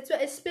 That's why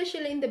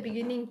especially in the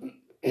beginning,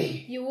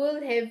 you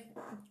will have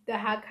the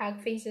hug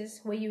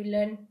phases where you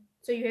learn.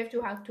 So you have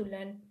to hug to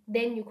learn.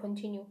 Then you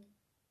continue.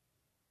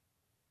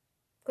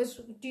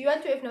 Because do you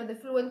want to have now the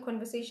fluent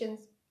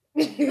conversations?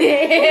 Are you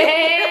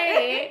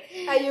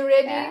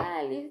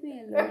ready? Leave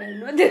me alone. I'm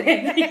not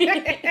ready.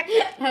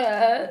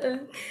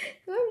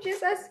 I'm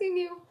just asking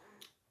you.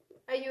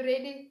 Are you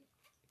ready?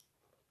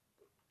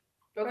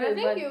 Okay, I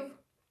think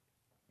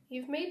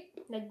you've made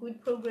like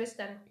good progress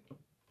then.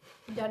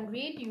 You done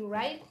read, you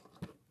write,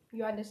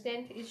 you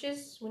understand. It's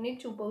just we need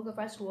to both of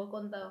us work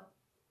on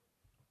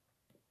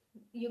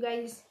you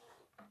guys.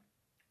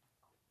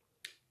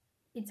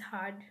 It's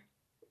hard.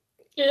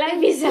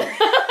 Life is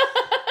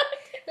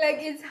like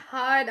it's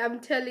hard, I'm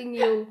telling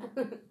you.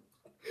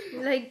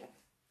 Like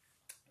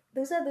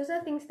those are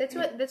things. That's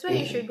why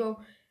you should go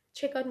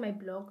check out my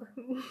blog.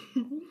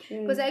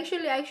 Because I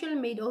actually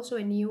made also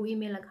a new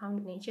email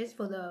account just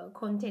for the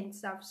content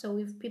stuff. So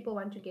if people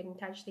want to get in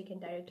touch, they can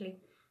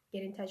directly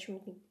get in touch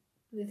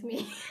with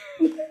me.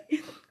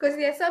 Because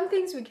there are some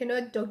things we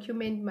cannot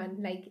document, man.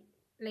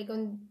 Like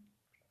on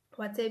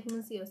WhatsApp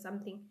or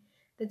something.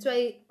 That's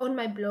why on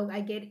my blog I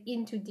get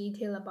into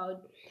detail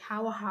about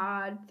how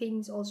hard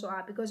things also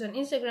are. Because on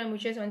Instagram we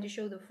just want to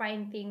show the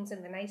fine things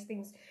and the nice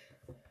things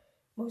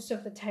most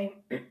of the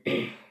time.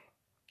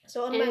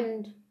 So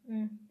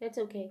that's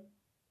okay.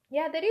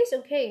 Yeah, that is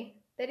okay.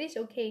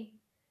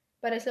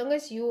 But as long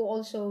as you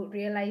also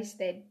realize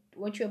that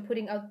what you're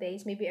putting out there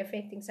is maybe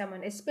affecting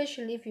someone,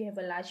 especially if you have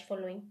a large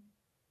following,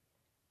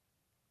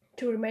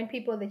 to remind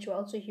people that you're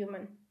also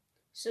human.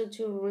 So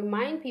to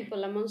remind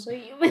people I'm also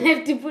human, I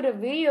have to put a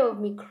video of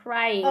me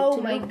crying. Oh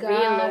to my look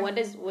god! Real,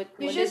 or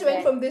you just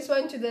went from this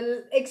one to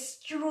the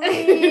extreme.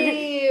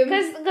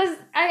 Because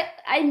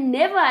I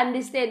never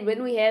understand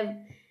when we have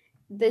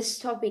this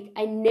topic.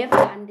 I never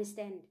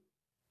understand.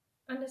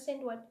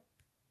 Understand what?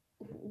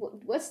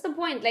 what's the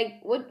point? Like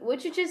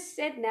what you just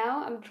said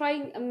now,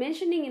 I'm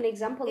mentioning an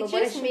example It of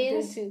what I just should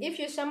means do too. if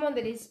you're someone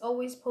that is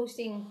always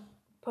posting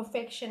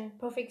perfection,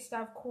 perfect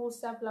stuff, cool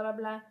stuff, blah blah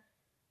blah,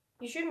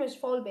 you should just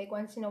fall back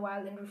once in a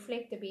while and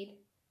reflect a bit,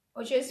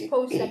 or just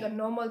post like a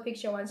normal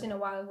picture once in a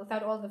while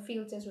without all the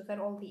filters, without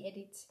all the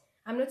edits.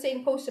 I'm not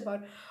saying post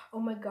about,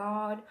 oh my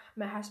god,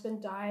 my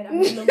husband died,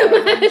 I'm no longer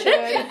a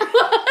virgin.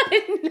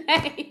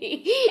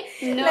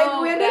 No,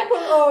 like we're not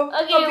put off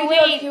okay,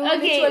 wait, you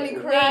okay, literally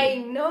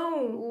crying.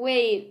 No.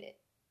 Wait.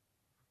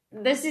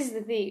 This is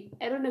the thing.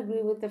 I don't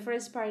agree with the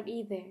first part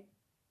either.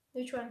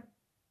 Which one?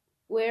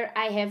 Where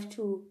I have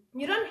to.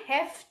 You don't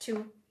have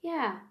to.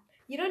 Yeah.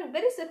 You don't.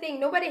 That is the thing.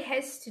 Nobody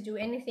has to do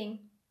anything.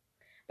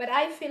 But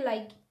I feel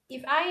like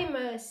if I am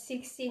a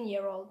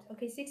 16-year-old,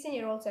 okay,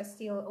 16-year-olds are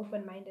still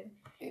open-minded.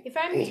 If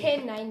I'm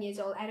 10, 9 years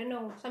old, I don't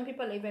know, some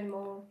people are even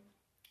more,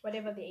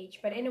 whatever the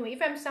age. But anyway,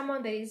 if I'm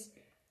someone that is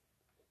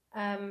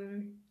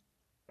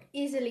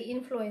easily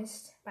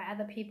influenced by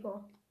other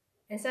people,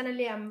 and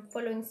suddenly I'm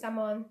following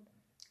someone.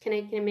 Can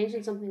I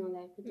mention something on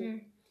that?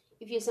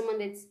 If you're someone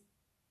that's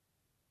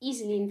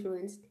easily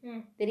influenced,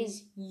 that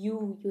is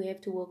you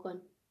have to work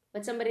on.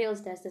 What somebody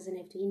else doesn't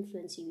have to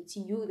influence you. It's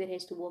you that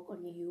has to work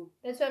on you.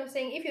 That's what I'm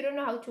saying. If you don't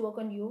know how to work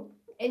on you,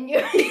 and you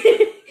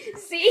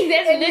see,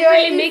 that's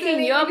literally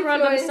making your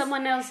problem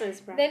someone else's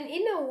problem. Then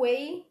in a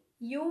way,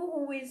 you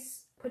who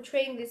is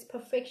portraying this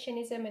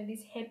perfectionism and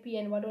this happy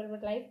and whatever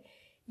life,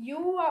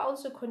 you are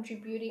also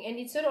contributing. And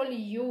it's not only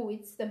you,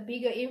 it's the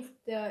bigger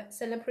the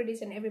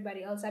celebrities and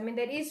everybody else. I mean,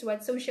 that is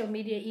what social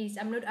media is.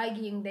 I'm not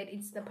arguing that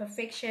it's the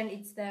perfection,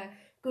 it's the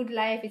good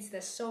life, it's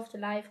the soft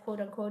life, quote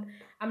unquote.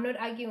 I'm not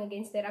arguing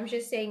against that. I'm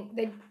just saying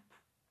that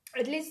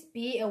at least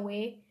be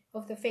aware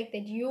of the fact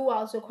that you are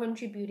also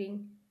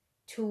contributing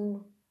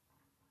to,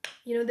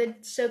 the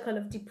circle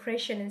of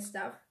depression and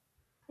stuff.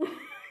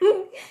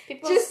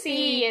 People just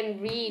see and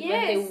read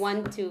what they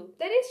want to.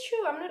 That is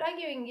true. I'm not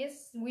arguing.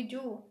 Yes, we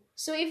do.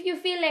 So if you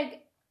feel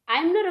like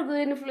I'm not a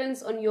good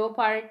influence on your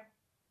part,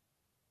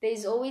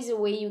 there's always a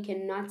way you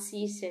cannot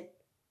cease it.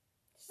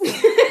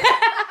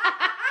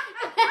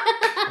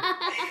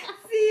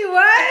 See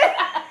what?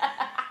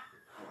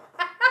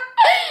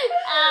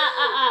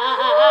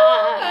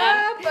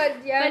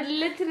 But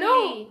literally,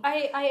 no,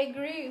 I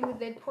agree with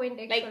that point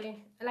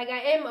actually. Like I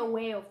am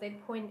aware of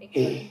that point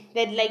actually.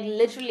 That like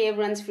literally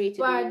everyone's free to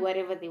do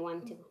whatever they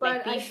want to.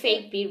 Like be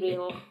fake, be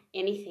real,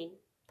 anything.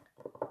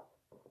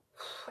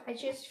 I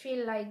just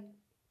feel like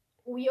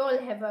we all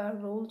have a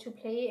role to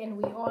play, and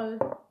we all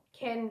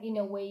can in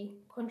a way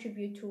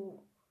contribute to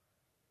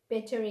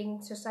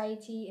bettering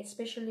society,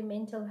 especially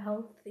mental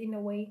health in a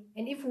way.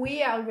 And if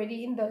we are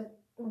already in the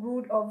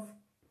root of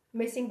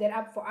messing that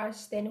up for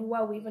us, then who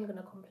are we even going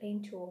to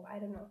complain to? I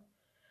don't know.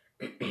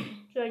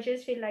 So I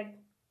just feel like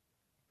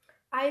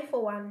I,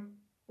 for one,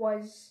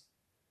 was,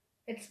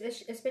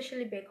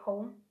 especially back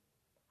home,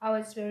 I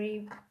was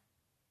very,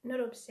 not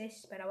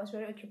obsessed, but I was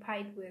very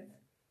occupied with,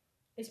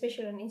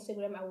 especially on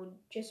Instagram, I would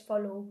just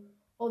follow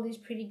all these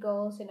pretty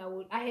girls, and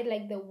I had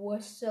like the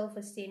worst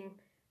self-esteem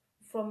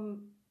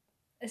from,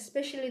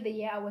 especially the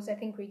year I was, I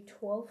think, grade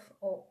 12,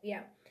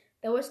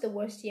 that was the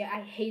worst year.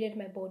 I hated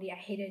my body. I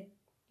hated,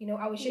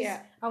 I was just,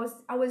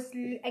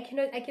 I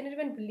cannot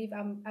even believe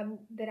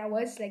that I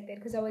was like that,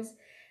 because I was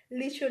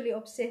literally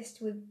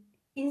obsessed with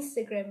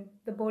Instagram,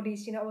 the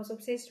bodies, I was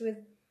obsessed with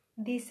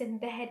this and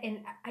that,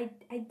 and I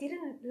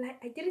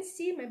didn't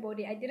see my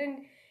body. I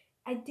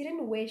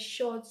didn't wear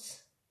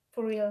shorts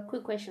for real.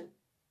 Quick question.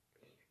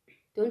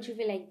 Don't you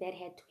feel like that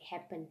had to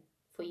happen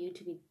for you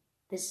to be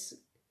this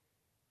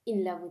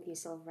in love with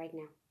yourself right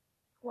now?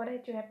 What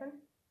had to happen?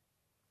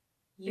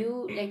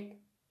 You like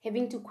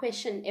having to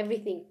question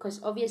everything,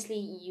 because obviously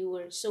you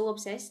were so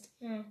obsessed.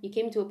 You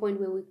came to a point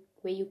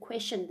where you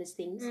questioned these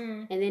things,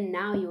 and then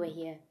now you are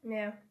here.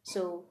 Yeah.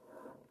 So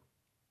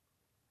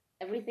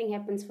everything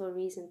happens for a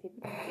reason,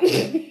 people.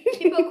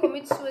 People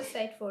commit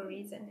suicide for a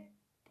reason.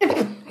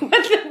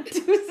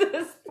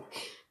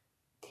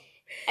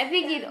 I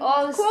think it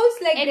all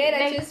quotes like that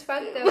are just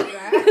fucked up,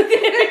 bruh.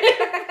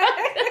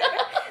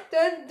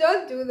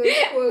 don't do those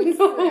quotes.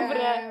 No,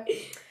 bruh.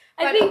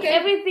 I think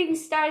everything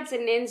starts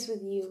and ends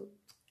with you.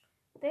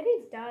 That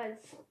it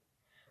does.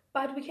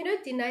 But we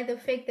cannot deny the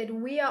fact that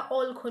we are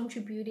all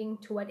contributing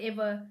to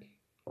whatever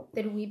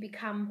that we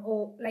become,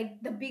 or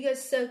like the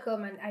biggest circle,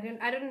 man. I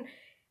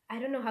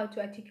don't know how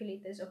to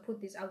articulate this or put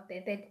this out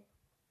there. That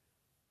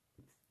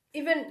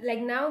even like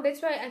now,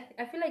 that's why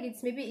I feel like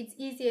it's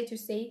easier to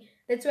say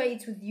that's why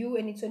it's with you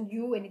and it's on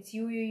you and it's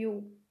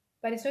you.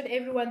 But it's not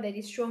everyone that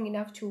is strong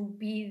enough to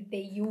be the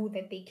you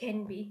that they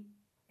can be.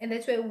 And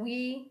that's why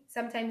we,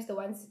 sometimes the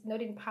ones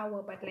not in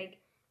power, but like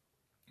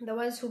the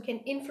ones who can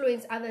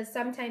influence others,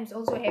 sometimes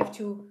also have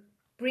to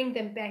bring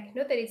them back.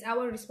 Not that it's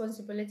our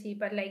responsibility,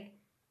 but like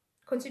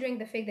considering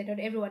the fact that not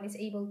everyone is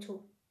able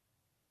to.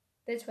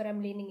 That's what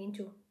I'm leaning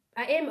into.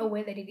 I am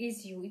aware that it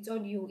is you, it's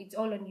on you, it's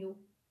all on you.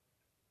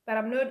 But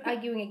I'm not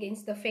arguing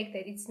against the fact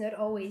that it's not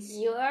always.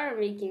 You are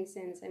making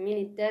sense. I mean,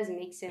 it does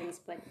make sense,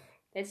 but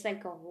that's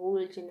like a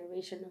whole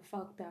generation of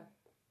fucked up.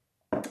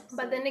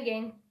 But then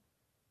again,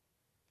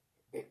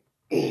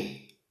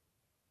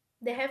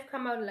 they have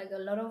come out like a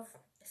lot of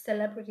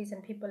celebrities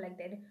and people like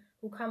that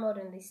who come out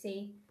and they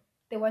say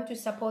they want to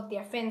support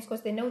their fans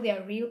because they know they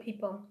are real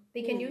people.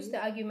 They can use the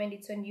argument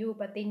it's on you,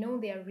 but they know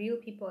they are real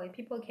people, and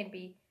people can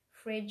be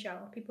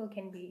fragile. People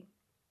can be,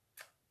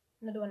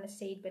 I don't want to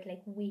say it, but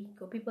like weak,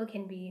 or people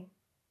can be.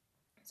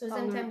 So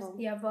sometimes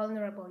they are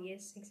vulnerable.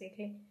 Yes,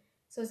 exactly.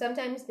 So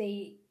sometimes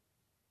they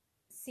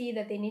see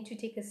that they need to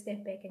take a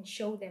step back and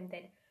show them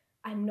that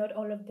I'm not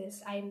all of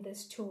this. I am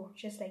this too,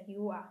 just like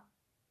you are.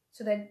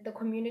 So that the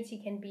community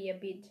can be a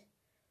bit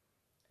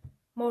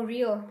more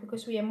real,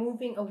 because we are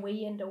moving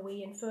away and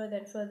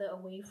further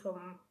away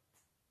from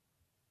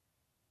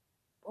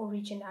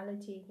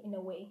originality in a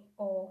way,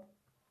 or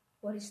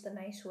what is the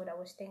nice word I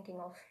was thinking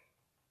of?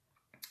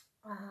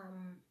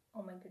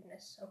 Oh my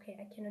goodness. Okay,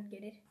 I cannot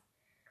get it.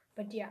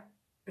 But yeah.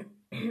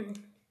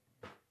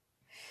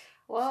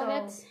 Well,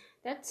 so,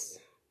 that's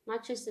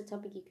not just a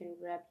topic you can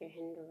wrap your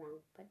hand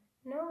around, but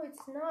no,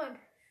 it's not.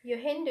 Your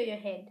hand or your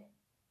head?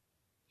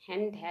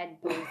 Hand,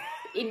 head, both.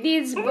 It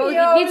needs both.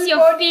 It needs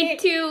your feet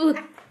too.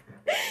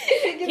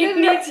 It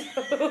needs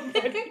your whole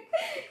body.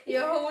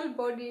 Your whole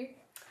body.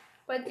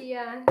 But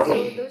yeah,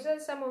 so those are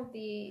some of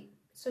the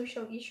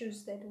social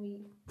issues that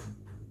we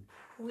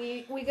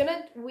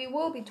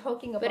will be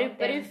talking about.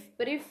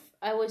 But if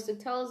I was to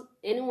tell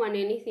anyone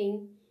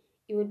anything,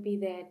 it would be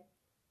that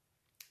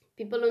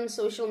people on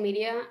social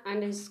media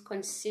aren't as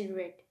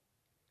considerate.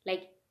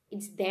 Like,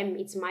 it's them,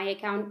 it's my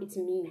account, it's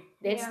me.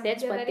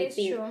 That's what they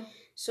think. True.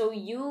 So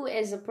you,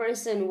 as a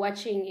person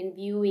watching and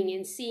viewing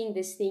and seeing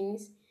these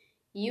things,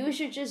 you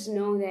should just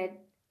know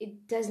that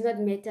it does not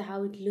matter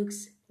how it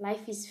looks.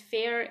 Life is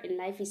fair and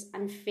life is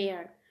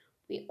unfair.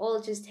 We all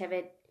just have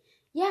it.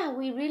 Yeah,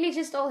 we really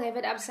just all have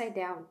it upside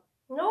down.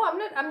 No, I'm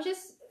not. I'm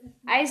just.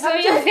 I saw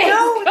your face.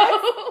 No,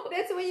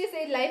 that's when you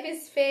say life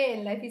is fair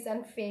and life is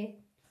unfair.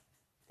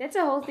 That's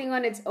a whole thing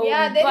on its own.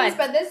 Yeah,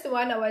 but that's the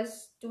one I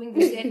was doing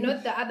this and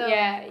not the other.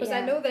 Because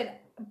I know that.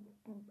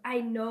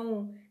 I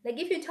know. Like,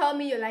 if you tell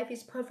me your life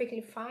is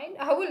perfectly fine,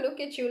 I will look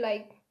at you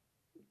like,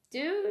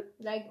 dude,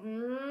 like,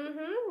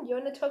 you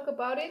want to talk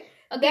about it?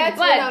 Okay, that's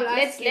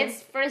but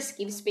let's first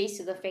give space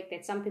to the fact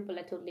that some people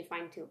are totally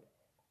fine too.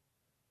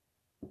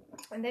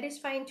 And that is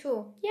fine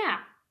too. Yeah.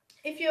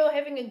 If you're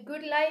having a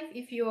good life,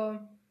 if you're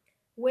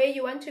where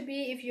you want to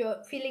be, if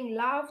you're feeling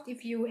loved,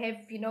 if you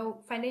have,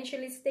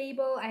 financially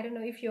stable, I don't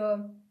know, if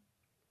you're,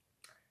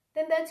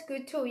 then that's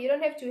good too. You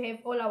don't have to have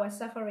all our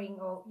suffering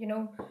or,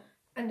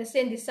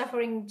 understand the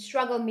suffering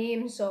struggle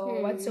memes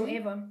or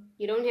whatsoever.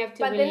 You don't have to.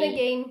 But then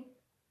again,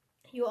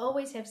 you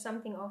always have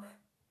something off.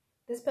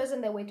 This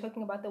person that we're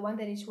talking about, the one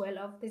that is well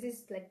off, this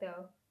is like the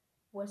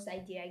worst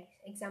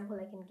example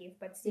I can give,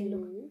 but still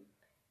look,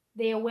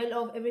 they are well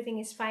off, everything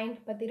is fine,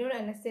 but they don't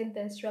understand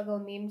the struggle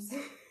memes.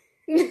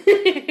 And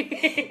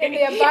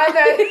they are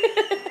bothered.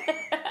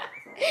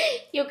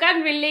 You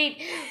can't relate.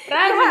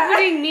 I'm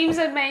putting memes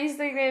on my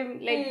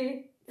Instagram,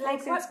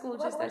 like in school,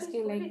 just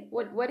asking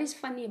what is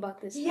funny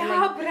about this? Yeah,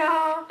 like,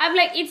 bro. I'm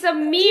like, it's a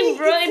meme,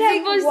 bro. It's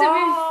supposed to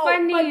be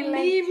funny. But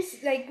memes,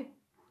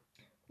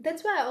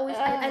 that's why I always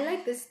I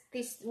like this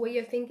way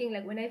of thinking.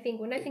 Like when I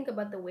think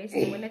about the West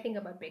and when I think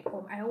about back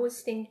home, I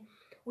always think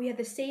we are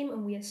the same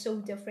and we are so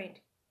different.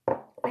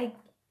 Like,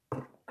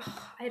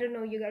 I don't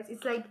know, you guys.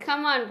 It's like,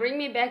 come on, bring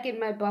me back in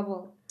my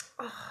bubble.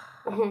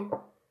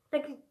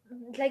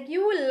 Like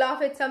you will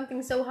laugh at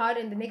something so hard,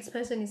 and the next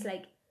person is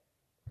like,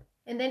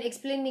 and then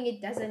explaining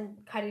it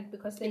doesn't cut it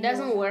because then it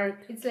doesn't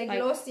work. It's like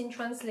lost in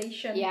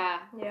translation. Yeah.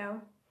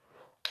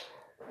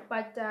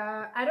 But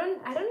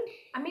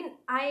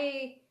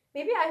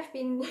maybe I've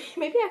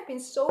been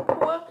so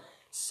poor,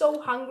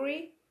 so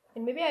hungry,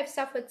 and maybe I've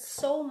suffered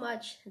so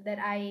much that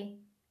I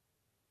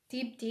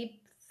deep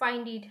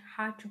find it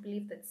hard to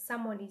believe that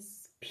someone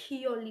is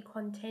purely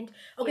content.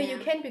 Okay, you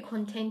can be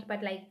content,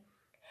 but like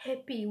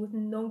happy with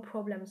no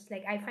problems.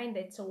 Like, I find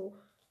that so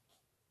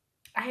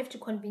I have to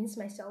convince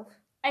myself.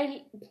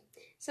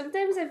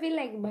 Sometimes I feel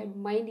like my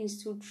mind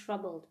is too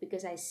troubled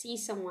because I see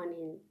someone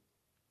in.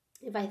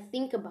 If I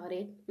think about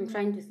it, I'm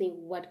trying to think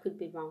what could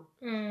be wrong,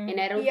 and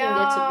I don't think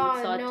that's a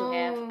good thought to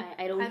have.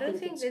 I don't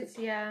think it's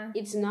good.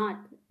 It's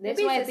not. That's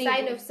maybe why it's a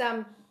sign of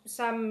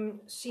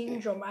some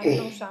syndrome. I don't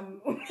know,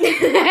 some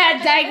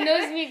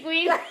diagnose me,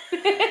 queen.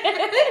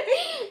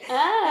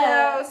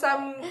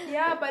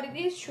 But it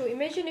is true.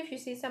 Imagine if you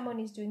see someone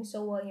is doing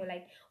so well and you're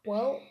like,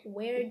 well,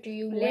 where do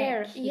you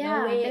lack?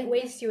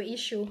 Where's your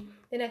issue?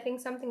 Then I think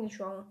something is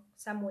wrong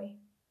somewhere.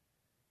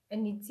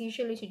 And it's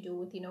usually to do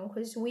with,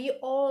 because we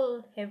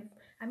all have,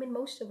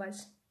 most of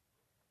us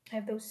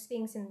have those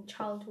things in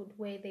childhood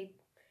where they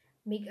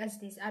make us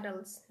these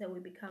adults that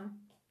we become.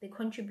 They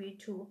contribute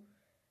to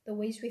the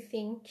ways we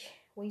think,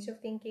 ways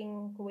of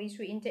thinking, ways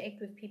we interact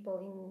with people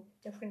in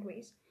different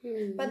ways.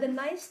 But the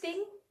nice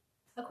thing,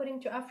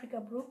 according to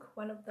Africa Brooke,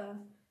 one of the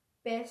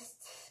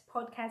best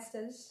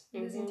podcasters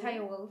in this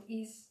entire world,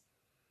 is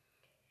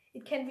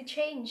it can be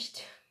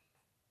changed.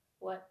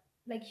 What?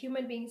 Like,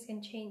 human beings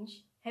can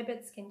change.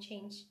 Habits can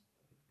change.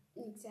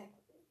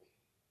 Exactly.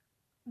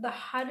 The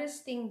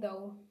hardest thing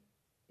though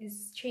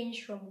is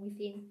change from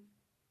within.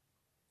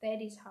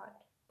 That is hard.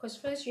 Because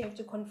first you have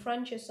to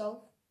confront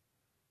yourself,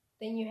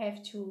 then you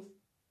have to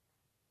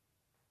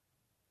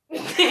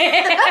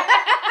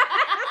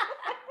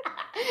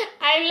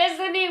I'm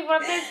listening,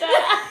 Professor.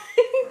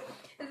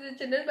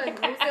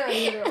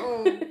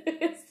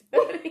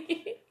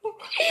 Sorry.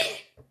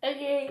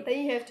 Okay. Then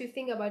you have to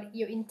think about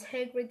your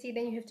integrity,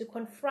 then you have to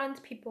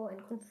confront people,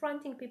 and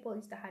confronting people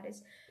is the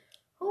hardest.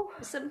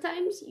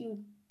 Sometimes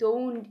you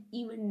don't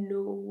even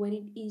know what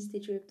it is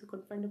that you have to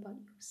confront about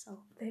yourself.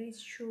 That is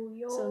true.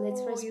 So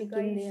let's first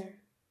begin there.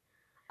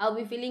 I'll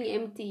be feeling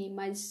empty.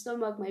 My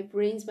stomach, my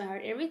brains, my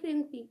heart,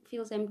 everything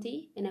feels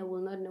empty, and I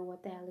will not know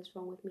what the hell is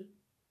wrong with me.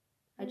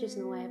 I just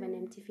know I have an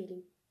empty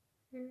feeling.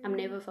 I'm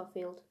never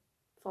fulfilled.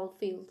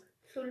 Fulfilled.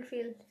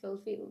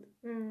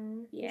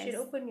 Yes. You should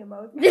open your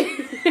mouth.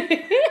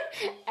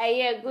 I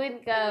a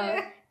good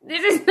girl.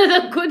 This is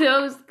not a good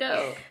host,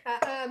 girl.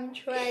 I'm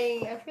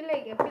trying. I feel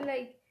like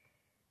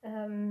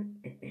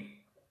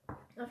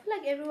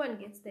everyone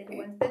gets that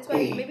once. That's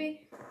why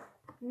maybe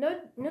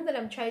not that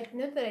I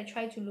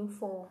try to look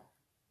for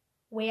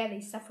where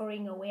they're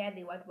suffering or where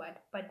they what,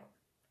 but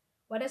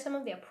what are some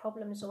of their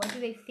problems, or what do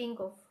they think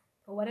of,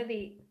 or what are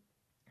they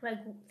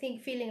like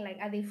feeling like?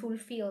 Are they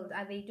fulfilled?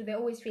 Do they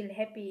always feel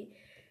happy?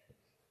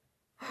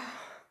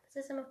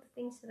 These are some of the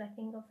things that I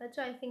think of. That's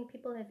why I think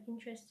people have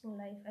interest in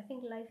life. I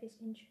think life is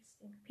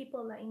interesting.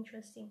 People are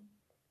interesting.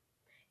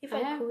 If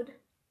I could.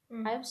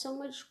 I have so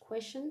much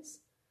questions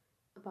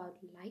about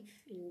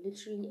life and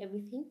literally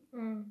everything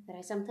that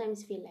I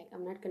sometimes feel like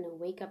I'm not going to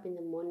wake up in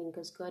the morning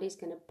because God is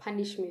going to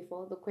punish me for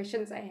all the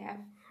questions I have.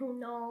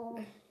 No.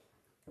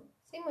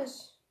 Same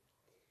as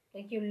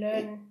like you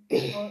learn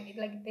or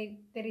like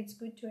that it's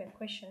good to have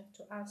questions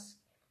to ask.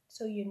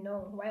 So you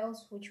know, why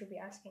else would you be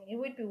asking? It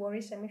would be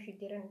worrisome if you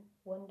didn't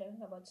wonder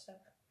about stuff.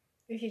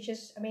 If you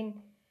just,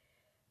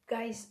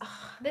 guys,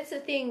 that's the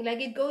thing. Like,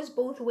 it goes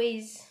both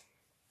ways.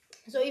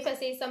 So if I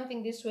say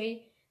something this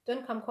way,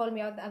 don't come call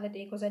me out the other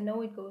day because I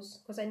know it goes.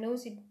 Because I know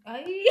it.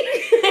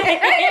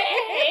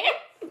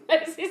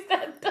 My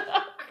sister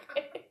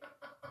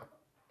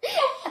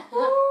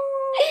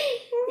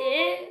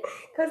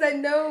because I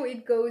know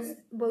it goes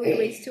both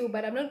ways too,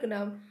 but I'm not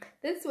gonna.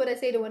 That's what I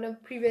said in one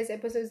of previous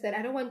episodes, that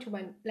I don't want to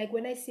like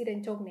when I sit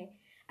and talk,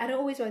 I don't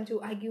always want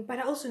to argue, but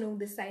I also know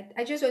this side.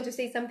 I just want to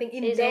say something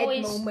in that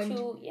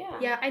moment.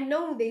 Yeah, I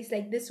know there's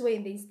like this way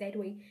and there's that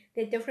way.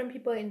 There are different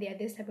people and there are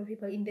this type of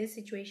people in these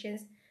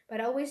situations, but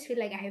I always feel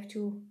like I have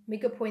to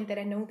make a point that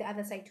I know the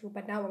other side too,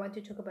 but now I want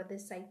to talk about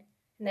this side.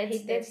 And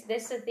that's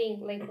the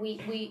thing. Like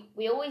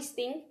we always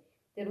think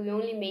that we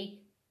only make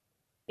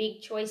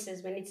big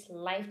choices when it's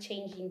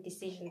life-changing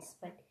decisions,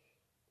 but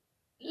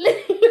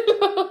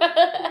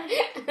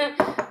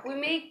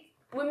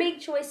we make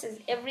choices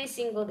every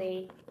single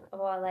day of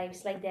our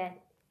lives like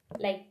that.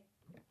 Like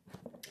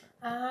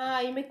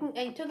are you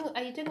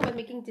talking about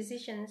making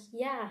decisions?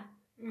 Yeah.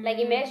 Like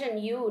imagine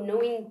you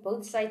knowing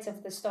both sides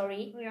of the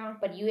story,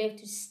 but you have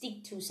to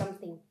stick to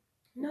something.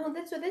 No,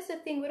 that's the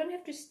thing. We don't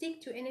have to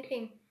stick to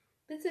anything.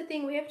 That's the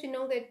thing. We have to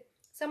know that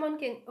someone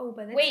can. Oh,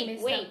 but that's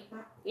messed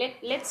up.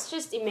 Let's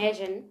just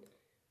imagine,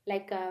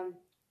 like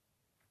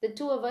the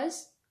two of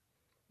us.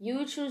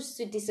 You choose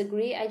to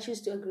disagree. I choose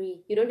to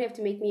agree. You don't have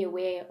to make me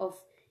aware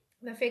of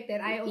the fact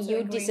that I also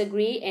agree.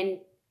 Disagree and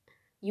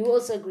you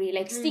also agree.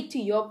 Like stick to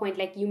your point.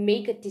 Like you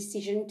make a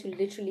decision to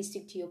literally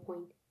stick to your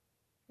point,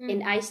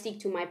 and I stick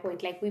to my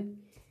point. Like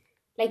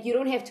you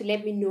don't have to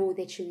let me know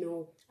that you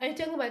know. Are you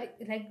talking about it,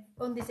 like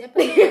on this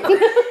episode?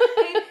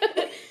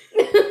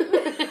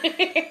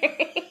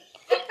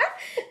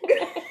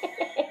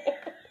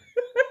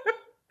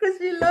 Because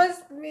you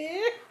lost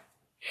me.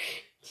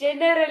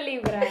 Generally,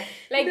 bruh.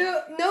 Like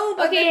no,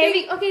 but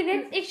okay,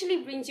 that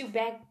actually brings you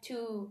back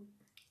to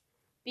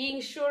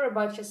being sure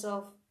about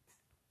yourself.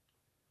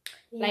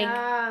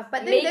 Yeah,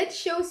 but then that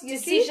shows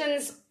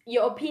decisions,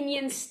 your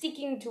opinions,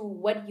 sticking to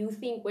what you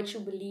think, what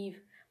you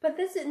believe. But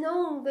the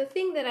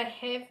thing that I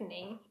have,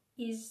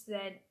 is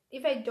that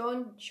if I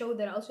don't show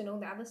that I also know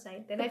the other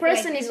side, then the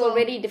person is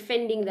already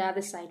defending the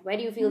other side. Why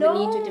do you feel the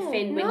need to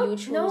defend when you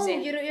choose it? No,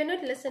 you're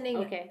not listening.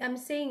 Okay. I'm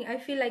saying I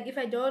feel like if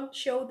I don't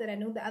show that I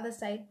know the other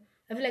side,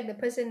 I feel like the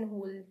person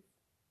will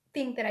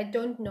think that I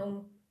don't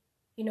know,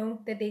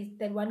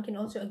 that one can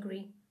also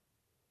agree.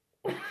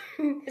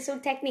 So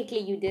technically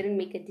you didn't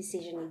make a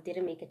decision, you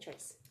didn't make a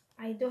choice.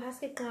 I do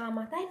ask it,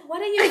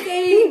 what are you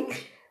saying?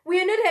 We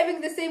are not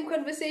having the same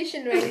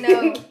conversation right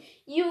now.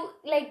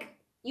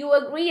 You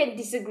agree and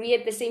disagree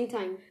at the same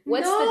time.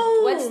 What's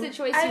the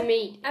choice you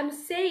made? I'm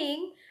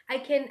saying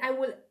I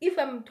will, if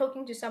I'm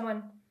talking to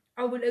someone,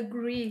 I will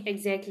agree.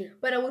 Exactly.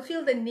 But I will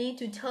feel the need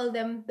to tell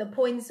them the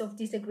points of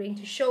disagreeing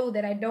to show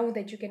that I know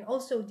that you can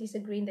also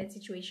disagree in that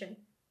situation.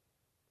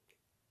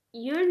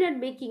 You're not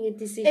making a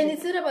decision. And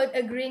it's not about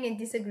agreeing and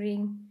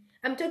disagreeing.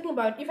 I'm talking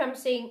about if I'm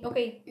saying,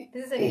 okay,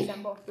 this is an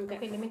example.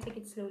 Okay, let me take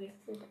it slowly.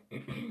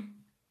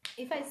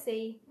 If I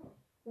say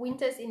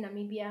winters in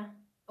Namibia,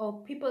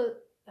 or people,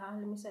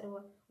 let me start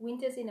over.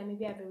 Winters in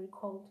Namibia are very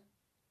cold.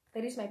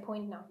 That is my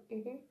point now.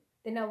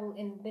 then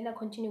I'll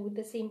continue with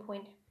the same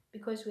point,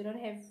 because we don't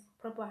have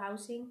proper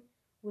housing,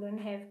 we don't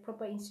have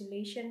proper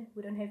insulation,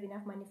 we don't have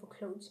enough money for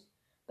clothes.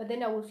 But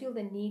then I will feel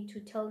the need to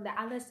tell the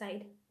other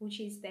side, which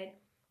is that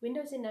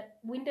winters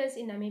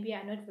in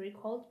Namibia are not very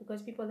cold,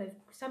 because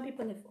some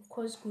people have, of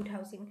course, good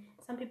housing.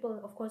 Some people,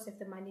 of course, have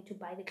the money to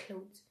buy the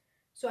clothes.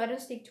 So I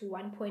don't stick to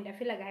one point. I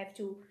feel like I have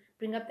to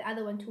bring up the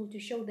other one too, to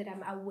show that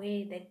I'm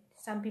aware that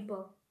some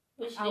people,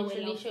 which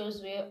literally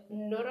shows we're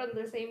not on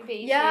the same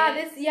page. You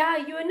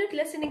are not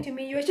listening to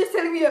me. You were just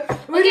telling me. Okay.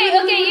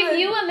 If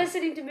you were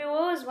listening to me,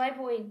 what was my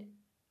point?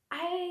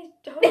 I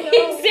don't know.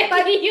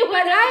 Exactly.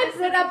 But I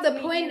brought up the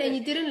point and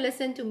you didn't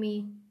listen to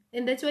me,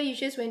 and that's why you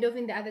just went off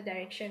in the other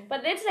direction.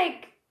 But that's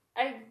like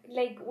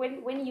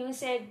when you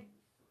said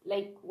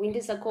like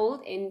winters are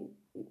cold and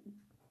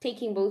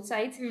taking both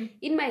sides.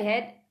 In my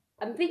head,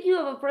 I'm thinking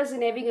of a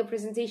person having a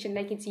presentation,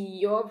 like it's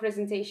your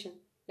presentation,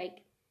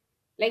 like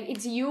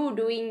it's you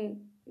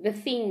doing the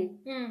thing,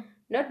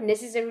 not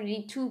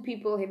necessarily two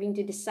people having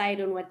to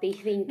decide on what they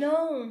think.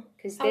 No,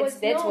 because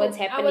that's what's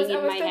happening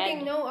in my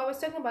head. No, I was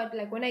talking about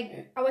like when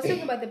I was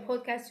talking about the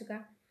podcast,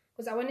 Suka,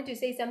 because I wanted to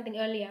say something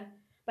earlier,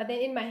 but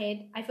then in my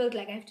head I felt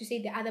like I have to say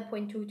the other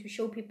point too, to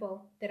show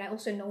people that I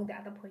also know the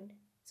other point.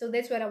 So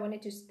that's what I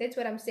wanted to. That's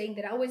what I'm saying.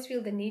 That I always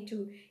feel the need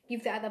to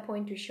give the other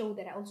point to show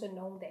that I also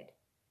know that.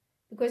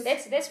 Because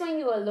that's when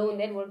you're alone.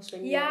 That works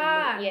when you're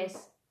alone.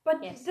 Yes.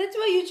 But yes. That's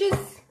why you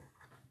just.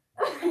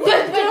 but you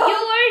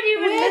weren't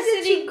even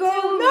listening to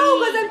me. No,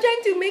 because I'm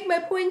trying to make my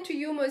point to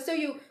you more. So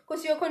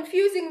because you're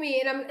confusing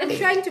me, and I'm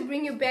trying to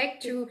bring you back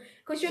to,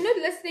 because you're not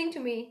listening to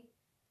me.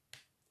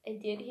 I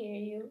did hear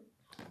you.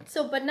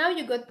 So, but now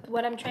you got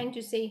what I'm trying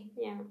to say.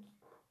 Yeah.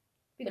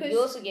 Because but you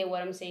also get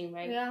what I'm saying,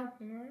 right? Yeah.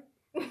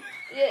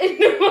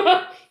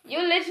 You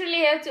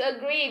literally have to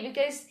agree,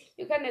 because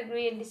you can't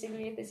agree and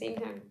disagree at the same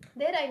time.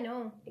 That I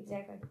know.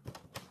 Exactly.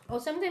 Or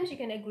sometimes you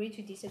can agree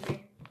to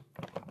disagree.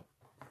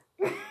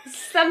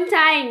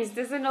 Sometimes.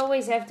 Doesn't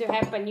always have to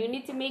happen. You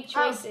need to make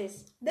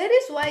choices. That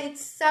is why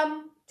it's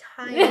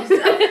sometimes.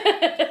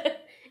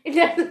 It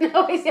doesn't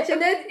always happen.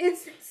 Jeanette,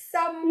 it's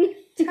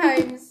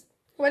sometimes.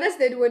 What does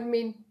that word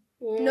mean?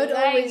 Not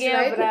always,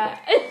 right?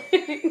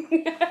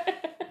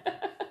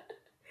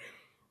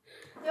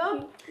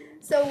 Yeah.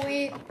 So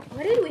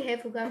what did we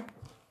have, Uga?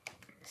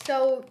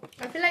 So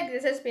I feel like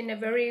this has been a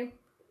very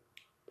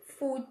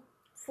thoughtful.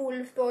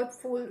 Fruitful.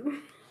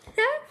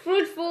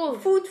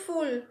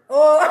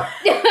 Oh.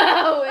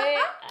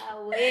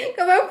 Wait.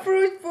 Come on,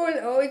 fruitful.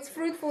 Oh, it's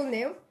fruitful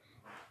now.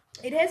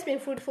 It has been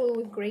fruitful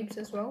with grapes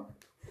as well.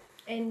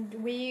 And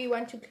we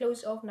want to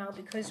close off now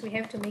because we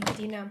have to make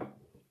dinner.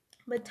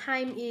 But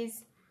time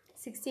is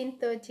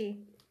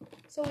 16:30.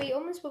 So we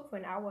almost spoke for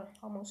an hour,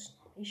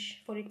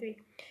 almost-ish, 43.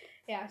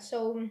 Yeah,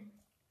 so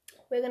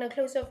we're going to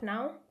close off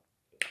now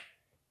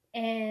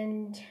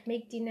and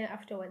make dinner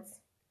afterwards.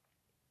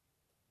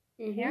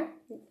 Mm-hmm. Yeah?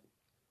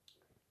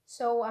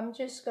 So I'm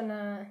just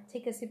gonna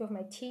take a sip of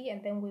my tea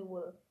and then we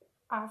will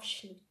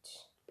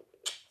avsluit.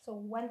 So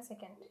 1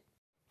 second.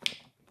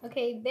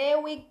 Okay, there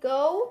we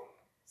go.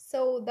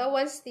 So that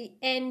was the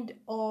end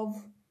of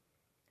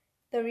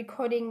the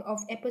recording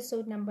of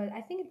episode number,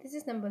 I think this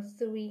is number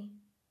 3.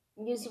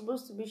 You're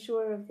supposed to be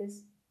sure of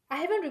this. I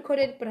haven't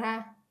recorded,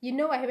 brah. You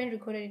know I haven't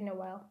recorded in a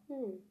while.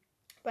 Hmm.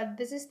 But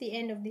this is the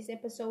end of this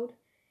episode.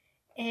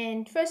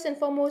 And first and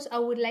foremost, I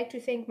would like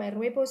to thank my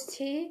Rooibos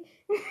tea.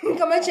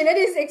 Come on, Jeanette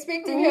is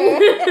expecting her.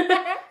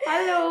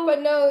 Hello. But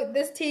no,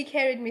 this tea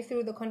carried me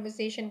through the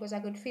conversation because I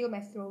could feel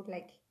my throat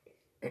like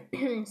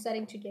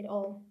starting to get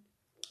all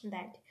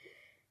that.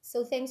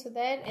 So thanks for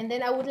that. And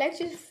then I would like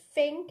to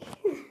thank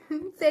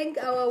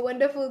our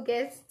wonderful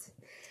guest,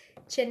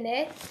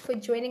 Jeanette, for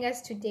joining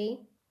us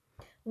today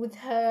with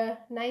her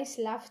nice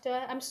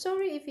laughter. I'm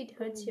sorry if it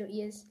hurts your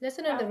ears.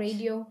 Listen on the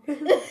radio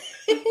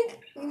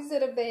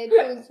instead of the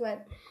headphones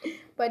one.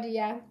 But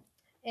yeah.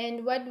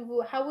 And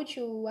how would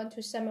you want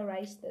to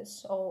summarize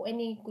this, or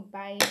any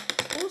goodbye?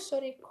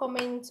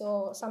 Comments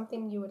or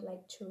something you would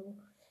like to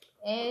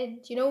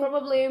add?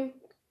 Probably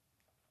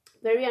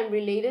very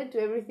unrelated to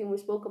everything we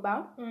spoke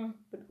about.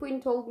 But Queen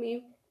told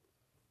me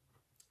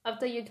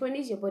after your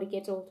 20s, your body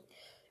gets old.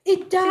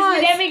 It does.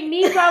 She's been having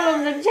knee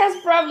problems and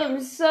chest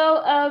problems.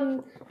 So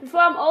before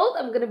I'm old,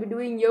 I'm gonna be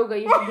doing yoga.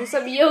 You should do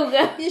some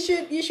yoga.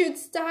 You should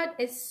start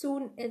as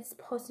soon as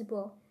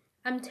possible.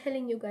 I'm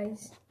telling you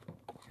guys,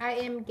 I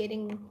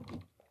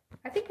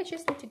think I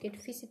just need to get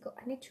physical.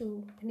 We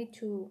need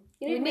to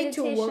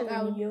work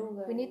out.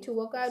 Yoga. We need to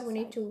work out.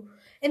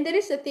 And that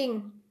is the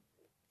thing.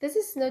 This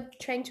is not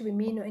trying to be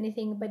mean or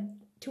anything, but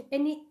to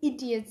any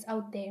idiots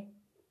out there,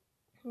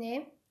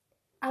 yeah,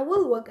 I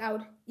will work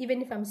out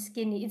even if I'm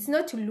skinny. It's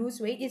not to lose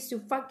weight, it's to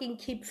fucking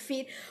keep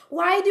fit.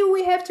 Why do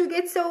we have to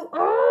get so...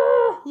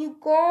 Oh, you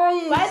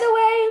guys. By the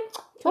way,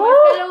 to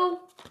my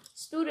fellow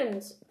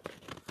students.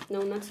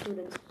 No, not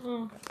students.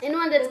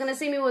 Anyone that's going to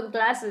see me with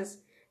glasses,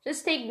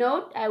 just take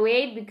note. I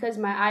weighed because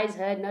my eyes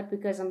hurt, not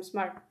because I'm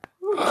smart.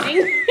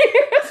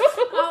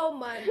 Oh,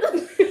 man.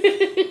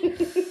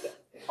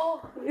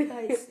 Oh,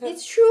 guys.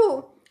 It's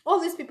true. all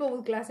these people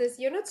with glasses,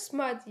 you're not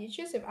smart. You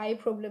just have eye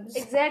problems.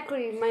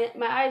 Exactly.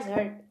 My eyes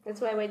hurt.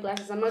 That's why I wear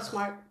glasses. I'm not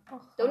smart.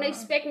 Don't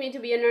expect me to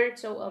be a nerd.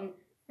 So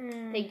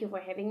thank you for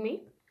having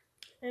me.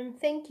 And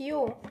thank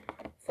you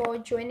for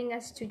joining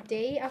us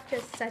today after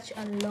such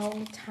a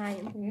long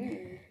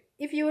time.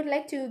 If you would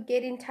like to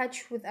get in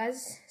touch with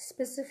us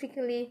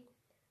specifically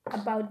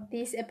about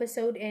this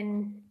episode,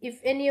 and if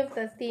any of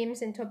the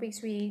themes and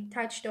topics we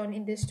touched on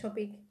in this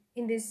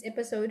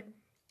episode,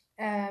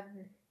 how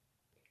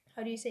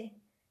do you say,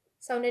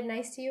 sounded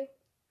nice to you?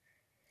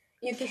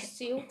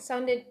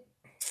 Sounded,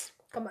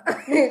 come on,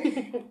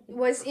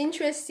 was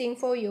interesting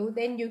for you,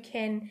 then you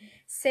can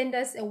send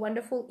us a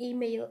wonderful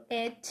email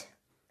at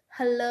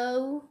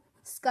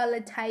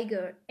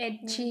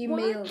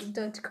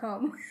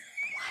helloscarlettiger@gmail.com.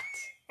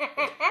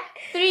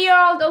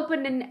 3-year-old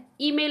opened an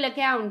email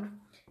account.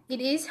 It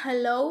is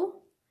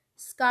hello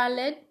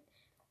Scarlet.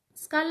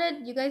 Scarlet,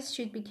 you guys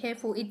should be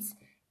careful. It's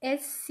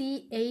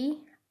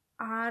SCARLATTING.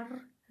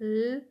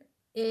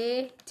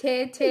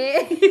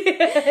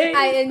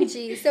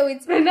 So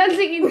it's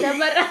pronouncing in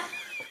Jamara.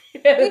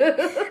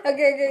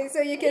 Okay.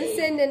 So you can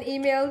send an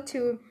email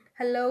to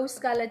hello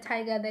Scarlet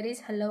Tiger. That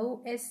is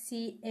hello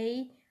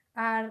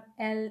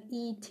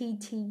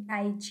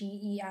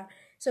SCARLETTIGER.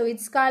 So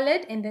it's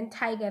Scarlet and then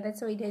Tiger.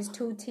 That's why it has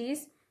 2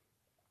 T's.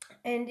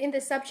 And in the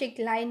subject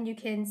line, you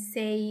can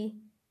say,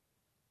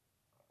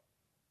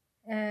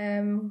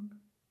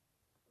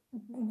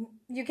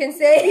 you can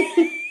say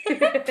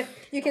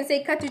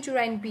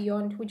Katuchura and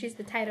Beyond, which is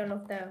the title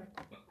of the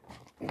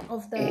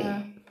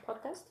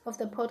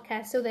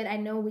podcast, so that I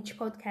know which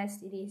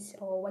podcast it is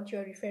or what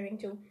you're referring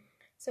to.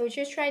 So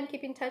just try and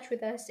keep in touch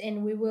with us,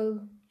 and we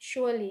will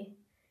surely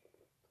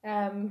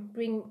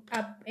bring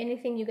up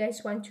anything you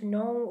guys want to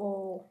know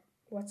or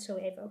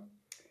whatsoever.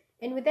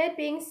 And with that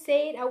being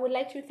said, I would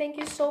like to thank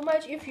you so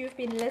much if you've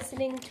been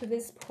listening to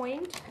this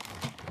point.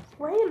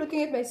 Why are you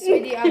looking at my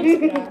sweaty arms,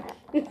 bruh?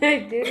 I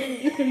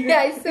didn't.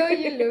 Yeah, I saw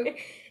you look.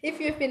 If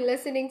you've been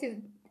listening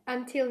to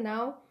until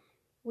now,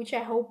 which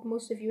I hope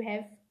most of you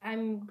have,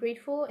 I'm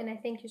grateful and I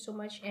thank you so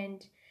much,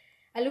 and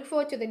I look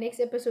forward to the next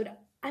episode.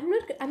 I'm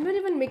not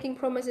even making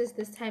promises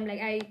this time.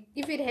 Like,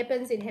 if it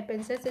happens, it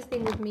happens. That's the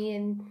thing with me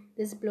and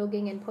this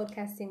blogging and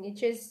podcasting. It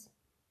just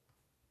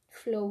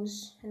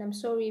flows, and I'm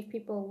sorry if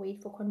people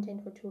wait for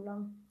content for too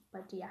long,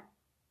 but yeah.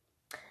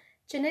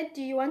 Jeanette,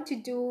 do you want to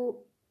do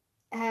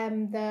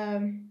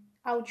the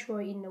outro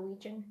in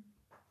Norwegian?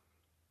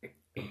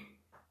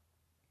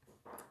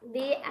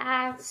 Det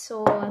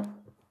så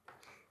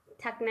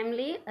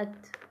takknemlig at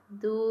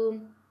du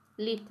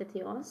lytter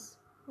til oss.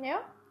 Ja.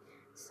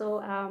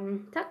 Så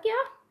takk,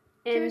 ja.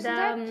 Tusen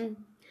takk.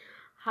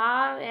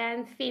 Ha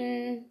en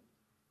fin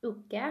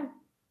uke.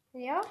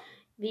 Ja.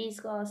 Vi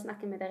skal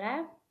snakke med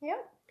dere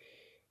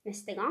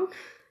neste gang.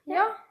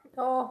 Ja,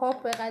 og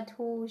håper at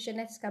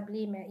Jeanette skal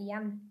bli med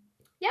igjen.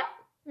 Ja.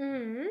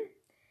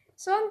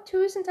 Sånn,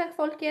 tusen takk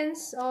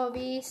folkens, og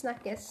vi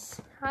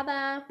snakkes. Ha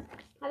det.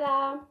 Ha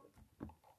det.